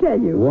begin to tell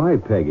you. Why,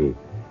 Peggy?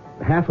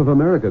 Half of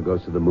America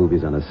goes to the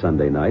movies on a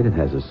Sunday night and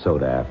has a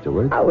soda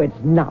afterwards. Oh, it's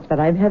not that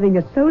I'm having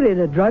a soda in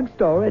a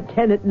drugstore at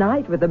 10 at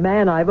night with a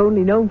man I've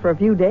only known for a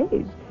few days.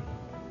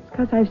 It's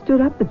because I've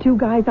stood up the two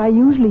guys I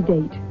usually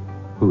date.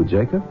 Who,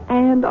 Jacob?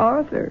 And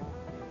Arthur.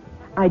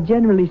 I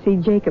generally see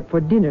Jacob for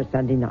dinner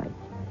Sunday nights.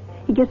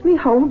 He gets me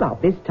home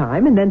about this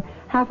time, and then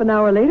half an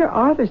hour later,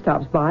 Arthur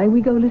stops by, and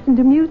we go listen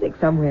to music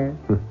somewhere.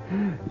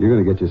 You're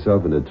going to get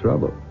yourself into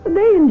trouble.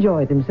 They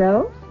enjoy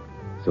themselves.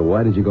 So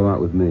why did you go out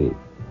with me?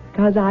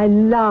 Because I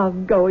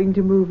love going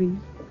to movies,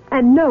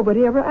 and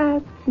nobody ever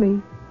asks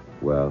me.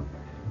 Well,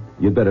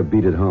 you'd better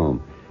beat it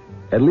home.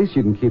 At least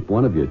you can keep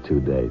one of your 2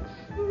 dates.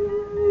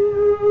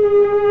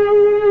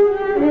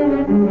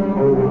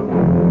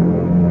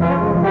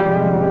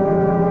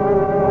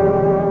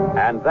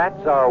 And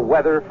that's our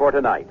weather for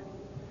tonight.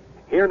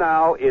 Here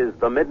now is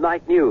the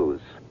Midnight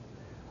News.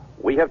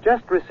 We have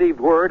just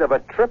received word of a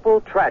triple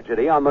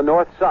tragedy on the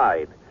North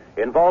Side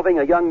involving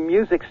a young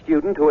music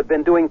student who had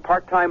been doing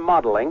part-time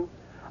modeling,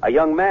 a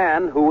young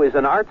man who is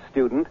an art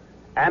student,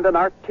 and an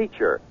art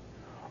teacher.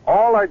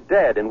 All are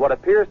dead in what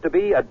appears to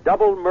be a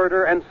double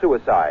murder and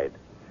suicide.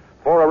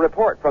 For a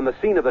report from the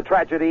scene of the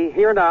tragedy,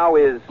 here now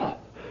is... Oh,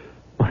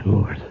 my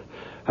Lord,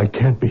 I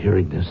can't be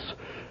hearing this.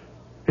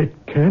 It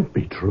can't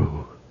be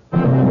true.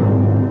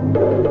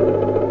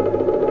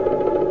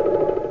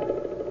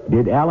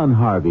 Did Alan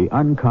Harvey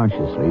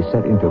unconsciously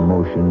set into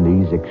motion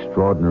these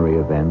extraordinary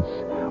events,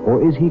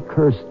 or is he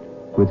cursed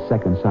with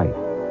second sight?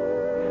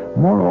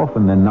 More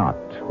often than not,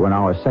 when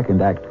our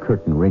second act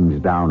curtain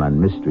rings down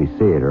on Mystery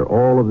Theater,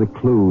 all of the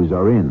clues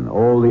are in,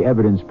 all the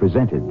evidence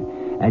presented,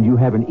 and you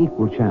have an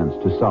equal chance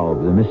to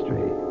solve the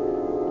mystery.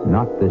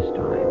 Not this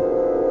time,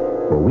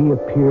 for we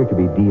appear to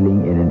be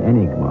dealing in an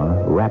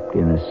enigma wrapped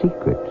in a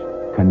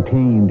secret,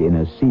 contained in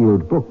a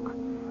sealed book,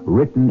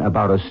 written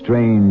about a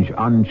strange,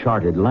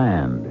 uncharted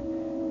land.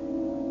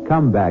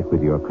 Come back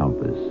with your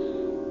compass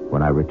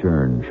when I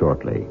return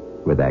shortly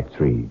with Act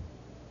 3.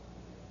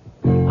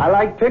 I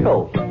like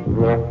pickles,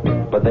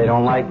 but they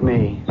don't like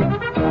me.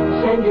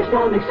 Send your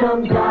stomach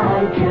some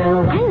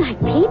Digel. I like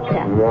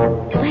pizza,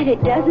 but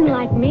it doesn't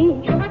like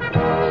me.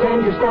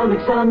 Send your stomach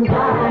some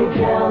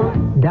Digel.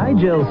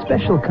 Digel's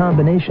special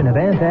combination of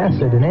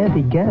antacid and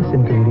anti-gas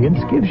ingredients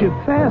gives you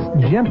fast,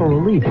 gentle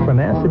relief from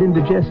acid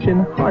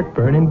indigestion,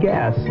 heartburn, and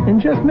gas in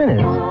just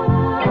minutes.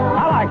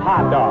 I like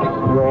hot dogs,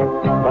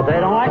 but they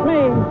don't like me.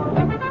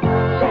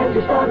 Send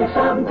gives your stomach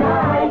some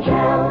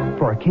digest.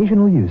 For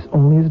occasional use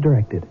only as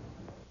directed.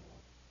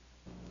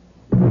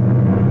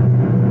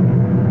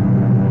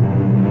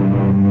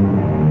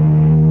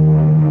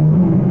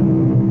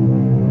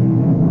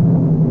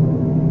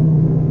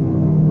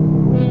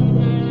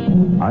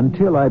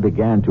 Until I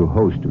began to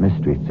host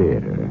Mystery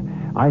Theater,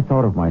 I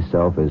thought of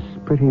myself as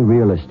pretty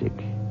realistic.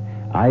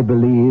 I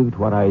believed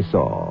what I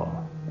saw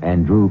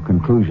and drew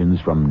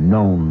conclusions from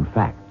known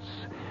facts.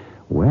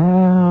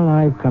 Well,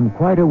 I've come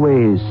quite a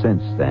ways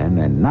since then,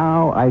 and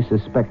now I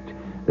suspect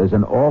there's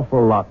an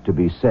awful lot to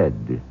be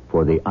said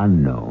for the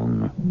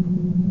unknown.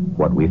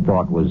 What we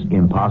thought was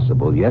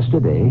impossible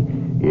yesterday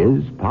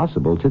is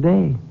possible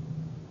today.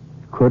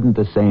 Couldn't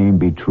the same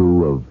be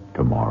true of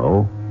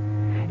tomorrow?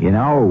 In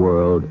our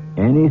world,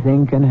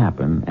 anything can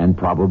happen and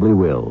probably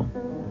will.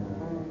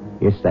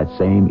 It's that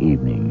same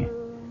evening.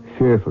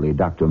 Fearfully,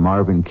 Dr.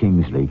 Marvin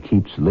Kingsley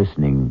keeps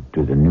listening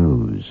to the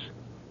news.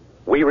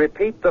 We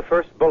repeat the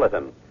first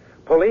bulletin.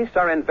 Police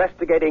are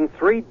investigating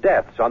 3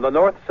 deaths on the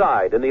north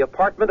side in the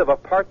apartment of a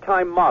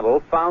part-time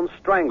model found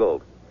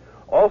strangled.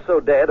 Also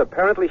dead,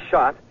 apparently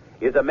shot,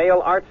 is a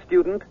male art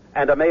student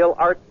and a male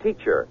art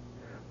teacher.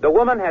 The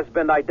woman has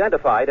been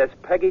identified as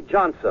Peggy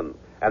Johnson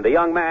and the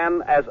young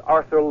man as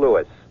Arthur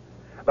Lewis.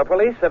 The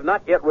police have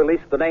not yet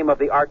released the name of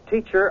the art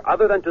teacher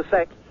other than to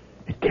say...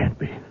 It can't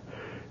be.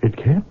 It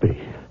can't be.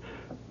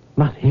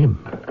 Not him.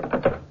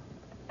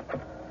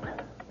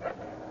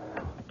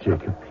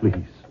 Jacob,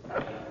 please.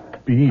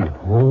 Be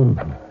home.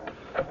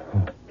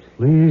 Oh,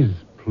 please,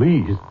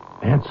 please,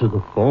 answer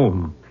the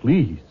phone.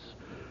 Please.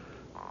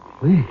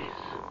 Please.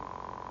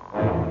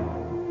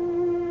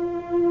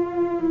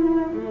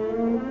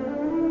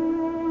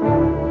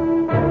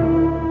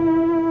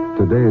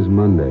 Today is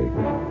Monday.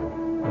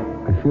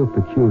 I feel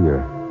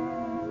peculiar.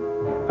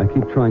 I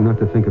keep trying not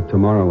to think of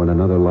tomorrow in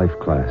another life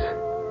class.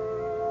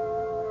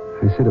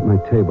 I sit at my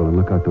table and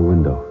look out the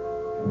window.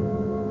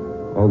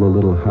 All the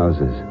little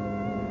houses.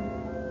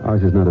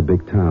 Ours is not a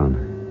big town.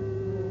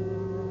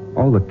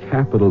 All the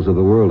capitals of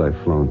the world I've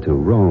flown to,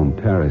 Rome,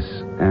 Paris,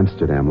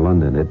 Amsterdam,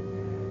 London,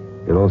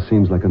 it all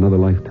seems like another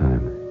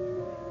lifetime.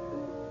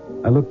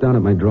 I look down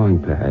at my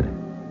drawing pad.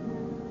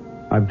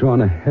 I've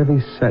drawn a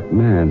heavy-set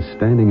man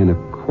standing in a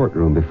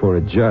courtroom before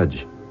a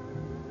judge.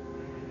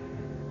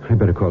 I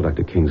better call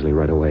Dr. Kingsley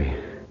right away.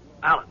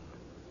 Alan,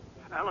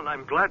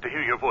 I'm glad to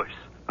hear your voice.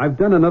 I've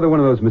done another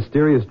one of those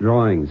mysterious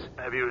drawings.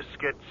 Have you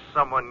sketched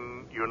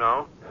someone you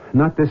know?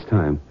 Not this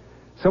time.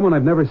 Someone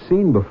I've never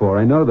seen before,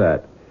 I know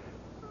that.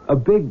 A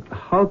big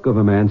hulk of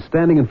a man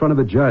standing in front of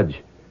a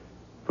judge.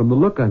 From the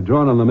look I've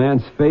drawn on the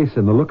man's face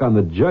and the look on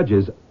the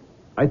judge's,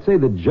 I'd say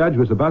the judge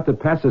was about to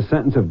pass a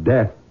sentence of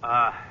death.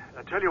 I'll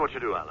tell you what you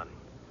do, Alan.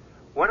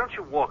 Why don't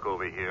you walk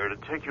over here? It'll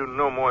take you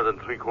no more than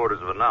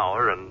 3/4 of an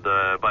hour, and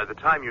by the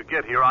time you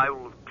get here, I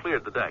will have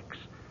cleared the decks.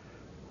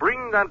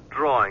 Bring that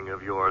drawing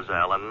of yours,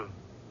 Alan,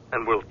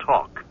 and we'll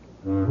talk.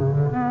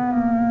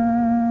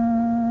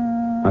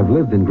 I've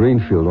lived in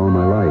Greenfield all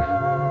my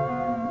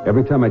life.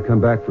 Every time I'd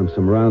come back from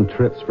some round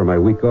trips for my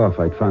week off,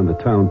 I'd found the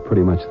town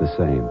pretty much the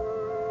same.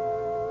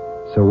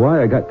 So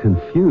why I got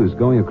confused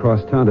going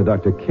across town to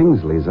Dr.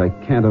 Kingsley's, I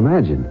can't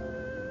imagine.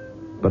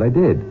 But I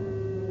did.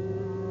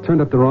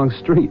 Turned up the wrong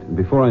street, and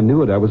before I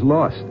knew it, I was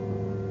lost.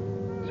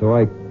 So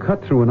I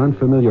cut through an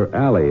unfamiliar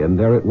alley, and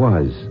there it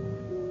was.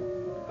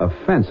 A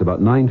fence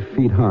about 9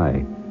 feet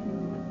high.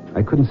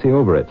 I couldn't see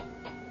over it.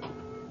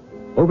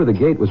 Over the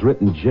gate was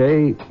written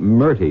J.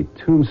 Murty,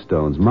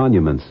 Tombstones,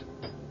 Monuments.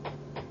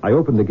 I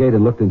opened the gate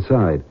and looked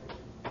inside.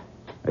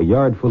 A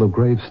yard full of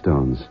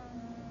gravestones.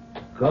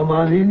 Come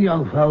on in,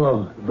 young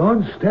fellow.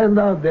 Don't stand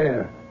out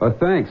there. Oh,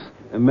 thanks.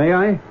 May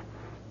I?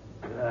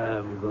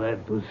 I'm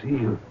glad to see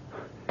you.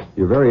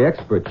 You're very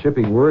expert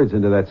chipping words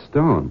into that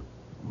stone.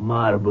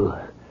 Marble.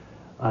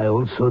 I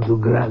also do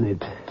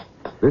granite.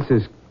 This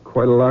is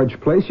quite a large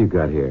place you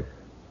got here.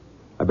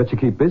 I bet you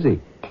keep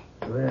busy.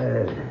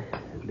 Well,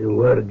 the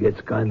work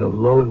gets kind of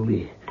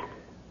lonely.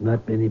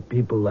 Not many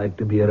people like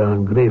to be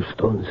around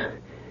gravestones.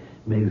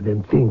 Makes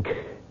them think.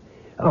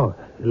 Oh,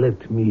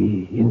 let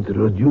me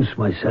introduce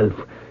myself.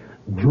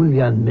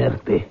 Julian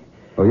Merte.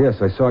 Oh,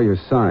 yes, I saw your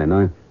sign.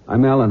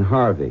 I'm Alan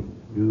Harvey.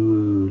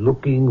 You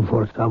looking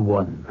for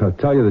someone? I'll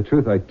tell you the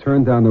truth, I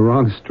turned down the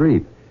wrong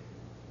street.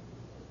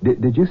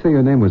 Did you say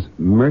your name was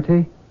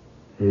Merte?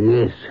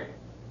 Yes.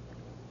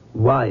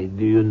 Why?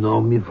 Do you know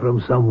me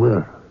from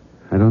somewhere?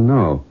 I don't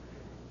know.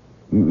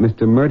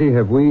 Mr. Merte,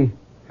 have we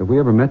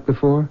ever met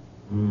before?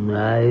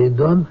 I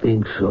don't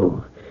think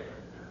so.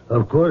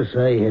 Of course,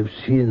 I have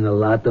seen a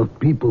lot of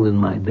people in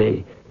my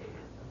day.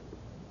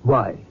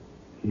 Why?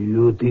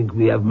 You think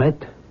we have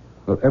met?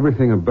 Well,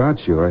 everything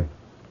about you,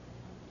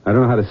 I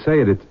don't know how to say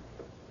it.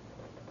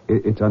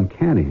 It's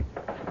uncanny.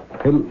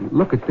 Hey,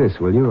 look at this,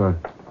 will you?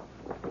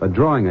 A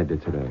drawing I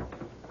did today.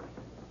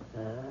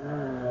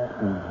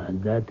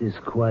 That is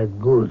quite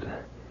good.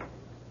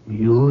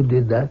 You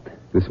did that?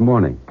 This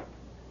morning.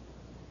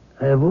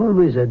 I have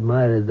always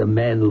admired the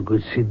man who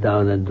could sit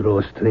down and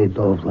draw straight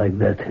off like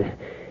that.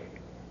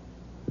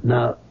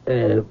 Now,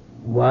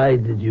 why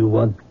did you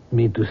want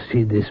me to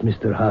see this,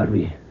 Mr.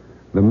 Harvey?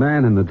 The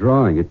man in the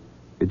drawing, it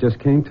just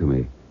came to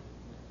me.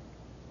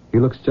 He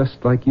looks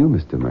just like you,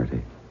 Mr.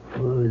 Murty.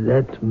 Oh,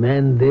 that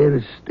man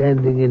there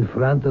standing in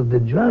front of the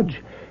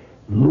judge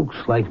looks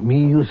like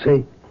me, you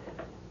say?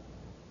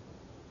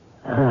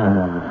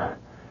 Ah.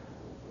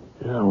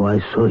 Why,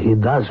 so he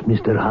does,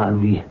 Mr.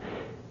 Harvey.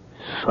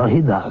 So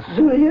he does.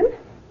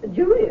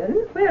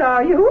 Julian, where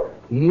are you?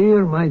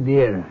 Here, my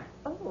dear.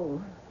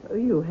 Oh,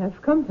 you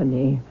have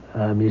company.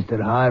 Mr.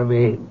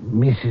 Harvey,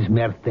 Mrs.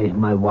 Merte,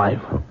 my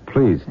wife. Oh,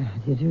 please.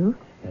 Did you?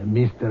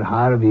 Mr.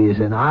 Harvey is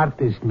an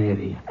artist,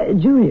 Mary.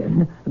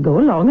 Julian, go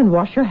along and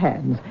wash your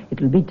hands.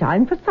 It'll be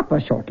time for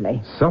supper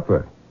shortly.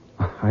 Supper?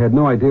 I had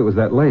no idea it was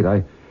that late.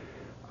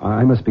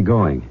 I must be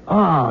going.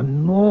 Ah,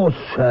 no,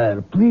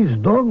 sir. Please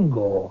don't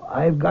go.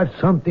 I've got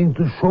something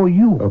to show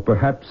you. Or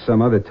perhaps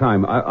some other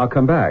time. I'll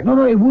come back.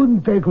 No, it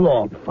wouldn't take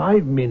long.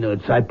 5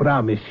 minutes, I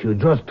promise you.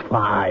 Just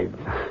 5.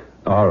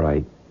 All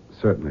right.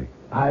 Certainly.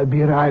 I'll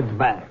be right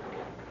back.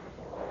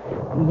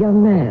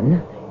 Young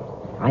man,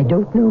 I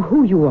don't know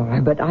who you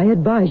are, but I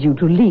advise you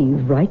to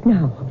leave right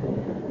now.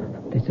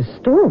 There's a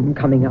storm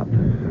coming up.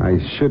 I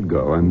should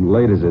go. I'm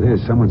late as it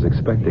is. Someone's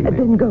expecting me.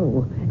 Then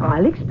go.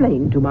 I'll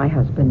explain to my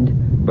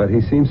husband. But he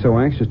seems so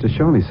anxious to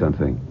show me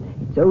something.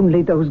 It's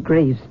only those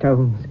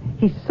gravestones.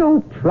 He's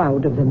so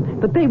proud of them,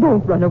 but they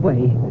won't run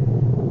away.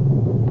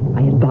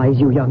 I advise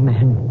you, young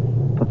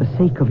man, for the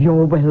sake of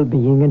your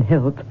well-being and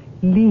health,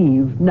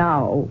 leave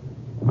now.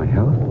 My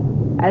health?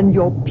 And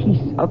your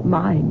peace of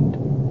mind.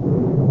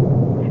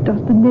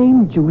 Does the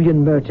name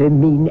Julian Murter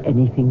mean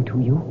anything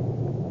to you?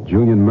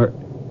 Julian Murter?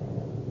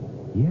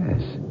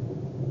 Yes.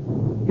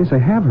 Yes, I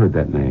have heard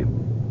that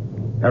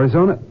name.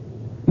 Arizona?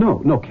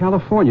 No,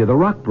 California, the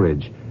Rock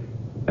Bridge.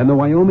 And the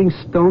Wyoming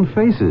stone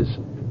faces.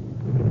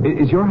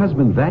 Is your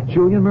husband that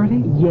Julian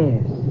Murty?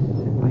 Yes.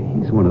 Why,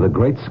 he's one of the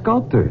great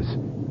sculptors.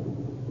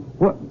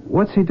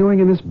 What's he doing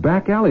in this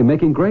back alley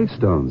making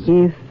gravestones?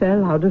 He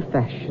fell out of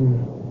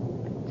fashion.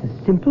 It's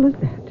as simple as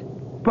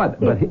that.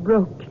 But it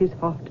broke his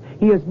heart.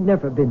 He has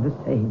never been the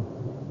same.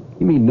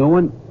 You mean no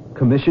one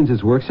commissions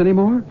his works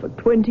anymore? For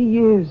 20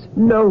 years,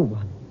 no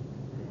one.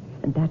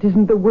 And that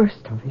isn't the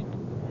worst of it.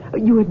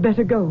 You had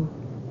better go.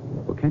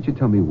 Well, can't you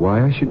tell me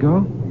why I should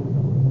go?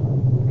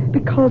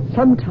 Because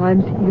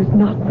sometimes he is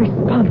not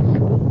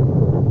responsible.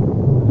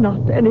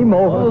 Not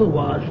anymore. All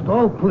washed,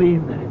 all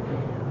clean.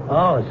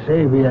 Oh,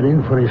 say, we are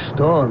in for a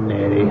storm,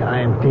 Mary. I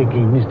am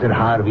taking Mr.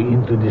 Harvey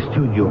into the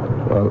studio.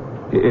 Well,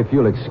 if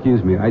you'll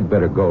excuse me, I'd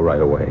better go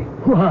right away.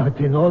 What?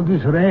 In all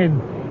this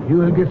rain? You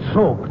will get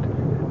soaked.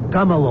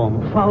 Come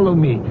along. Follow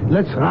me.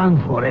 Let's run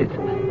for it.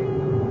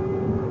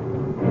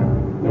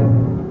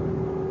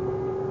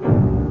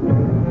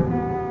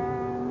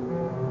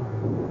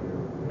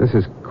 This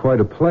is quite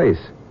a place.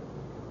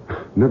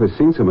 Never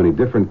seen so many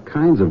different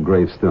kinds of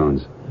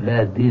gravestones.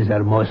 These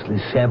are mostly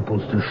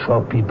samples to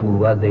show people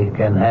what they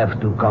can have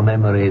to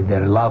commemorate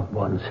their loved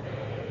ones.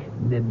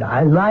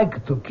 I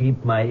like to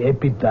keep my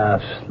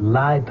epitaphs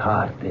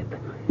light-hearted.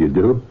 You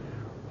do?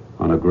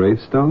 On a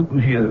gravestone?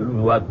 Yeah,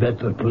 what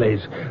better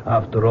place?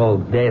 After all,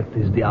 death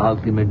is the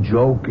ultimate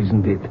joke,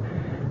 isn't it?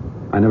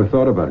 I never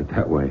thought about it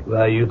that way.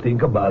 Well, you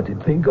think about it.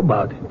 Think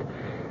about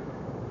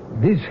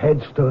it. This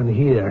headstone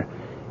here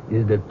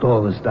is the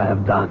tallest I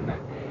have done.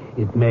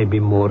 It may be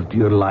more to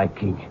your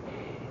liking.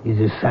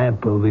 It's a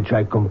sample which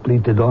I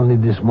completed only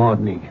this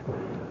morning.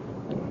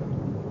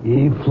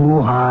 He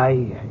flew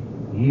high,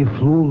 he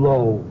flew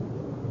low.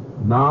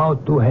 Now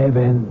to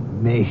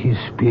heaven may his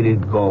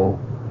spirit go.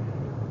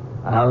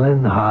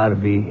 Alan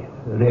Harvey,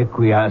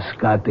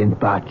 requiescat in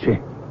pace.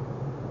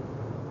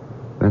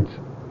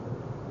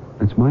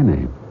 That's my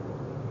name.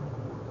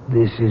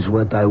 This is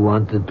what I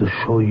wanted to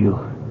show you.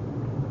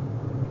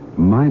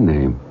 My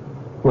name?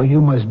 Well,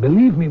 you must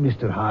believe me,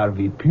 Mr.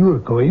 Harvey. Pure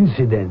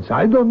coincidence.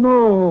 I don't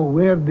know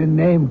where the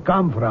name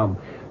come from.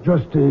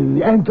 Just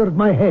entered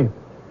my head.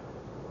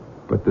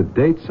 But the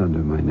date's under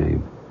my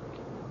name.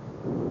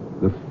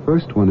 The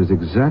first one is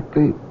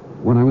exactly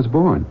when I was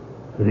born.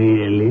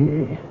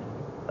 Really?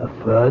 A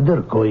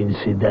further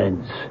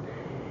coincidence.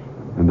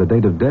 And the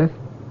date of death?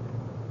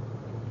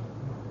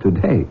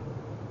 Today.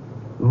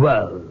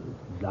 Well,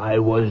 I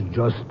was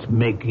just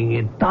making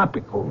it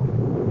topical.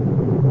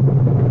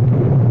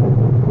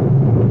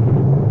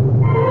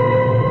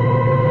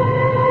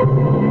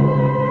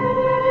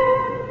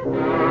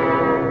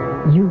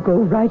 You go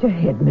right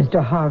ahead,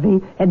 Mr.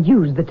 Harvey, and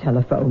use the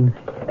telephone.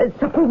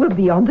 Supper will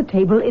be on the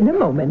table in a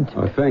moment.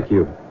 Oh, thank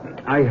you.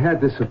 I had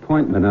this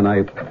appointment, and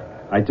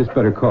I just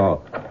better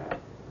call.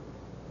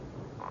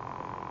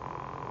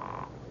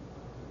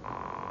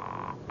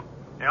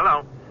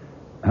 Hello.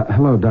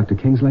 Hello, Dr.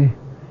 Kingsley.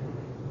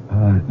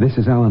 This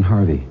is Alan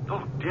Harvey.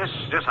 Oh, yes.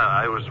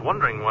 I was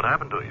wondering what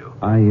happened to you.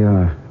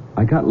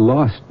 I got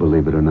lost,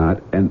 believe it or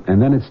not, and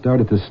then it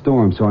started to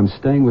storm, so I'm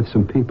staying with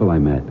some people I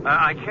met.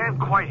 I can't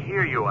quite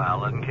hear you,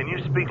 Alan. Can you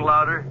speak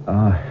louder?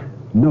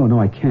 No,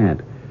 I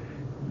can't.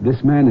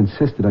 This man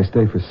insisted I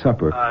stay for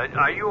supper.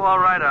 Are you all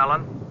right,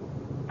 Alan?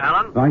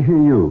 Alan? I hear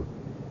you.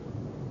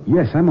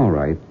 Yes, I'm all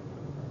right.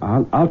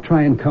 I'll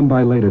try and come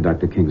by later,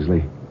 Dr.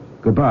 Kingsley.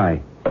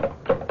 Goodbye.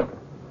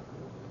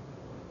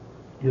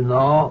 You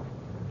know,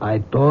 I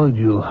told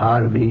you,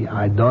 Harvey,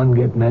 I don't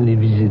get many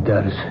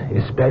visitors,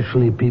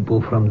 especially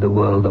people from the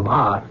world of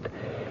art.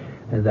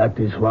 And that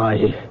is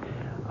why,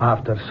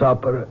 after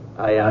supper,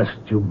 I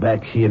asked you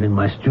back here in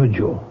my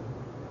studio.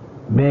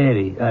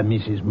 Mary,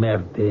 Mrs.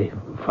 Merte,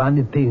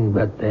 funny thing,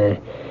 but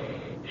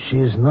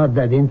she's not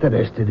that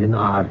interested in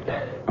art.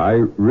 I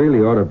really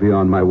ought to be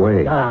on my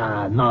way.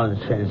 Ah,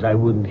 nonsense. I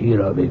wouldn't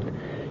hear of it.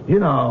 You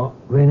know,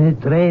 when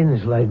it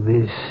rains like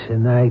this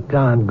and I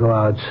can't go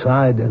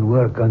outside and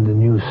work on the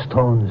new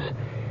stones,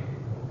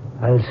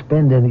 I'll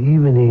spend an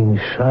evening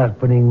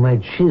sharpening my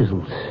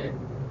chisels.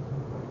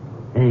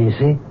 And you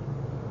see,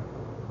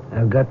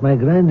 I've got my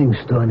grinding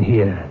stone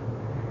here.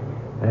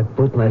 I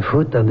put my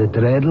foot on the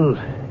treadle,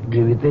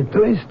 give it a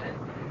twist,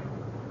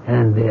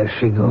 and there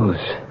she goes.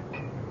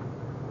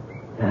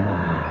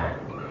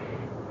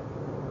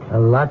 A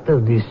lot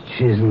of these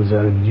chisels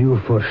are due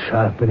for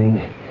sharpening.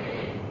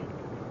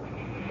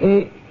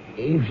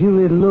 If you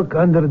will look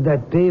under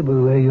that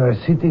table where you are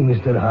sitting,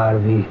 Mr.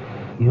 Harvey,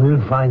 you will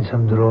find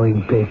some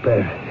drawing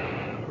paper.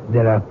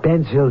 There are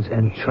pencils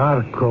and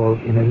charcoal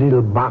in a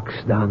little box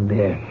down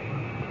there.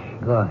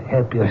 Go,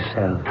 help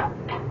yourself.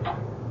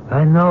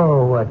 I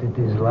know what it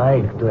is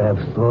like to have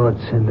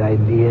thoughts and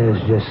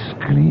ideas just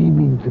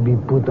screaming to be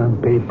put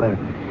on paper.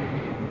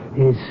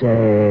 It's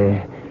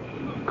a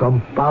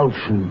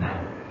compulsion.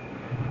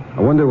 I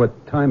wonder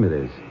what time it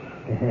is.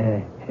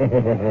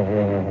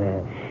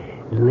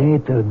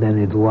 Later than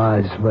it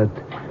was, but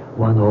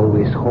one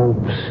always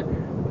hopes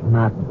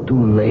not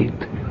too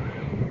late.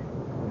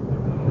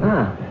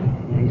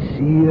 I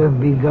see you have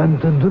begun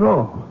to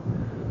draw.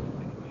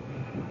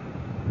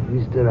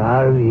 Mr.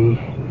 Harvey,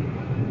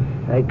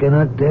 I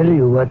cannot tell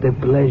you what a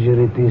pleasure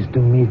it is to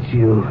meet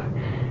you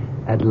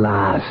at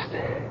last.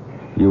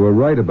 You were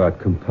right about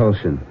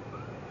compulsion.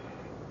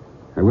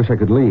 I wish I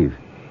could leave.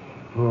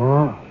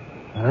 Oh,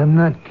 I'm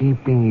not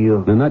keeping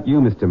you. No, not you,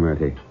 Mr.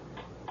 Murty.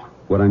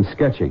 What I'm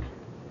sketching.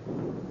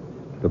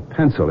 The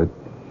pencil,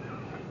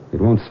 it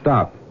won't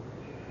stop.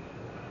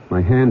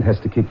 My hand has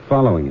to keep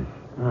following it.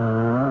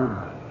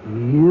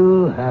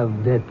 You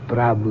have that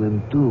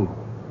problem, too.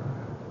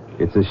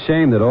 It's a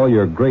shame that all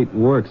your great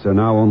works are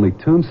now only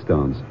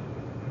tombstones.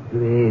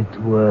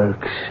 Great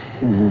works.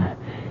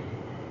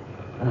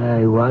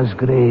 I was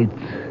great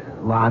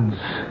once.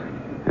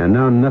 And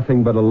now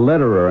nothing but a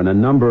letterer and a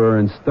numberer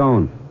in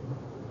stone.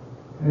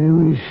 I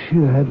wish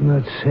you had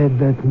not said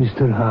that,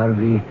 Mr.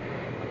 Harvey.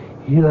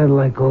 You are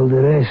like all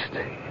the rest.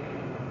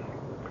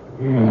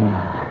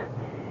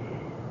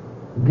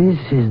 This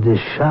is the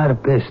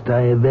sharpest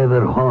I have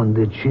ever honed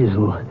a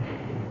chisel.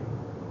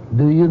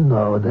 Do you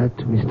know that,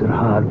 Mr.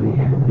 Harvey?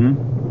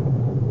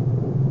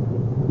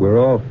 We're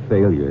all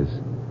failures.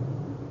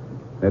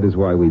 That is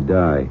why we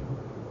die.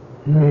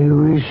 I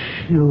wish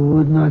you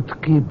would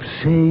not keep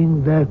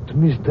saying that,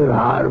 Mr.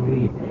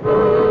 Harvey.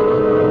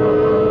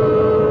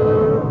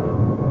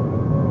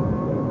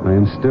 I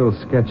am still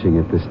sketching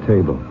at this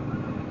table.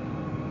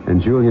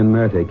 And Julian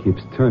Merte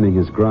keeps turning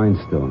his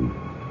grindstone.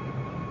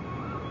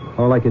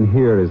 All I can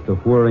hear is the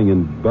whirring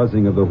and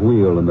buzzing of the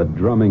wheel and the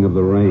drumming of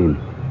the rain.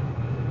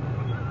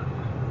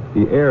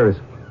 The air is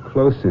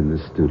close in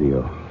this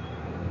studio.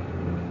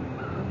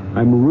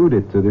 I'm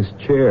rooted to this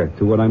chair,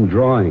 to what I'm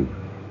drawing.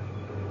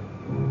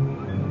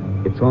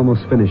 It's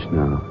almost finished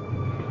now.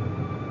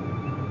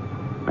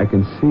 I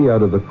can see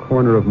out of the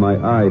corner of my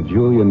eye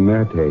Julian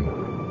Merte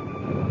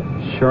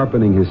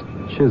sharpening his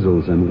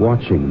chisels and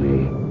watching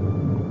me.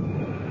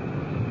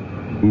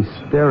 He's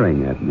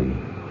staring at me.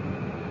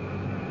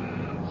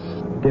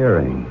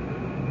 Staring.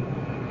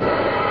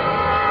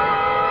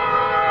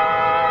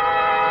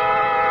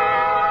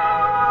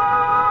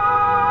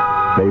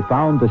 They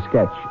found the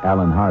sketch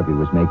Alan Harvey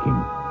was making.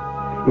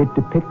 It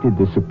depicted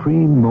the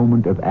supreme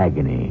moment of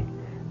agony,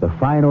 the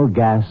final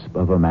gasp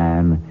of a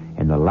man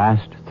in the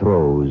last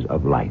throes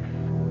of life.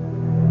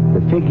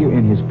 The figure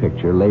in his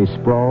picture lay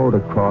sprawled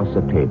across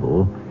a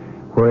table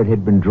where it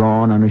had been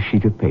drawn on a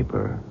sheet of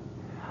paper.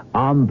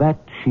 On that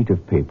sheet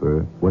of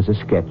paper was a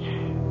sketch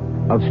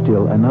of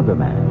still another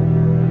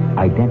man,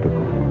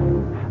 identical.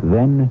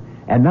 Then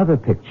another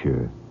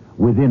picture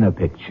within a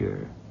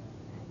picture.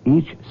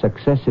 Each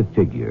successive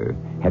figure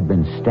had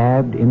been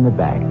stabbed in the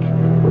back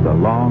with a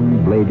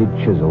long-bladed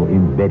chisel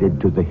embedded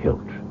to the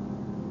hilt.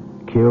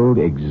 Killed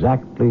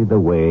exactly the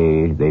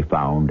way they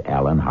found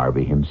Alan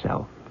Harvey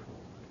himself.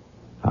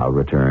 I'll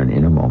return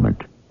in a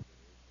moment.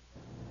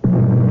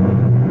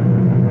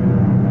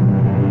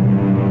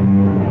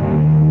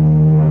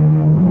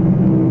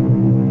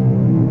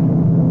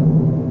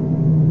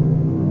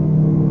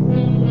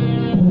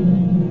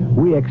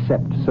 We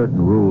accept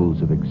certain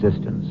rules of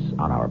existence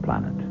on our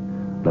planet.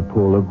 The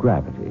pull of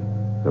gravity,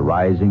 the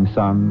rising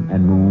sun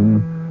and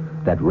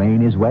moon, that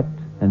rain is wet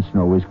and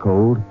snow is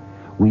cold.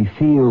 We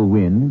feel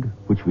wind,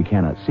 which we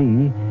cannot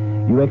see.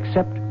 You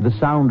accept the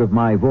sound of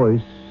my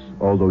voice,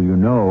 although you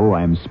know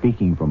I am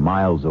speaking from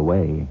miles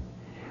away.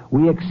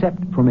 we accept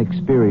from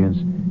experience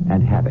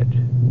and habit.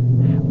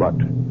 But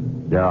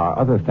there are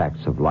other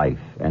facts of life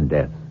and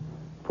death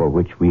for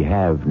which we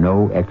have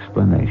no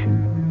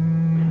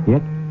explanation.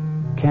 Yet,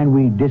 can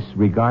we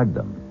disregard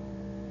them?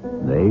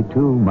 They,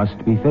 too,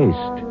 must be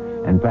faced,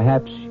 and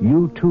perhaps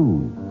you,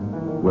 too,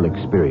 will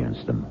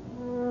experience them.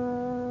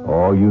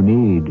 All you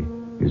need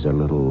is a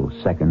little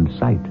second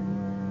sight.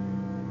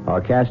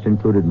 Our cast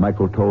included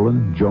Michael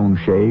Tolan, Joan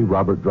Shea,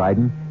 Robert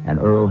Dryden, and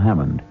Earl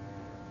Hammond.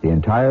 The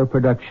entire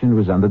production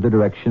was under the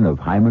direction of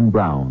Hyman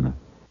Brown.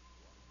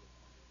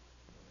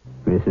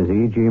 This is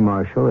E.G.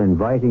 Marshall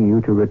inviting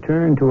you to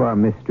return to our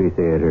Mystery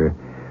Theater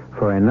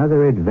for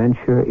another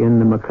adventure in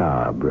the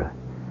macabre.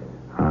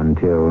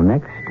 Until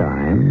next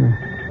time,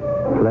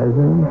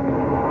 pleasant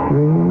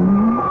dreams.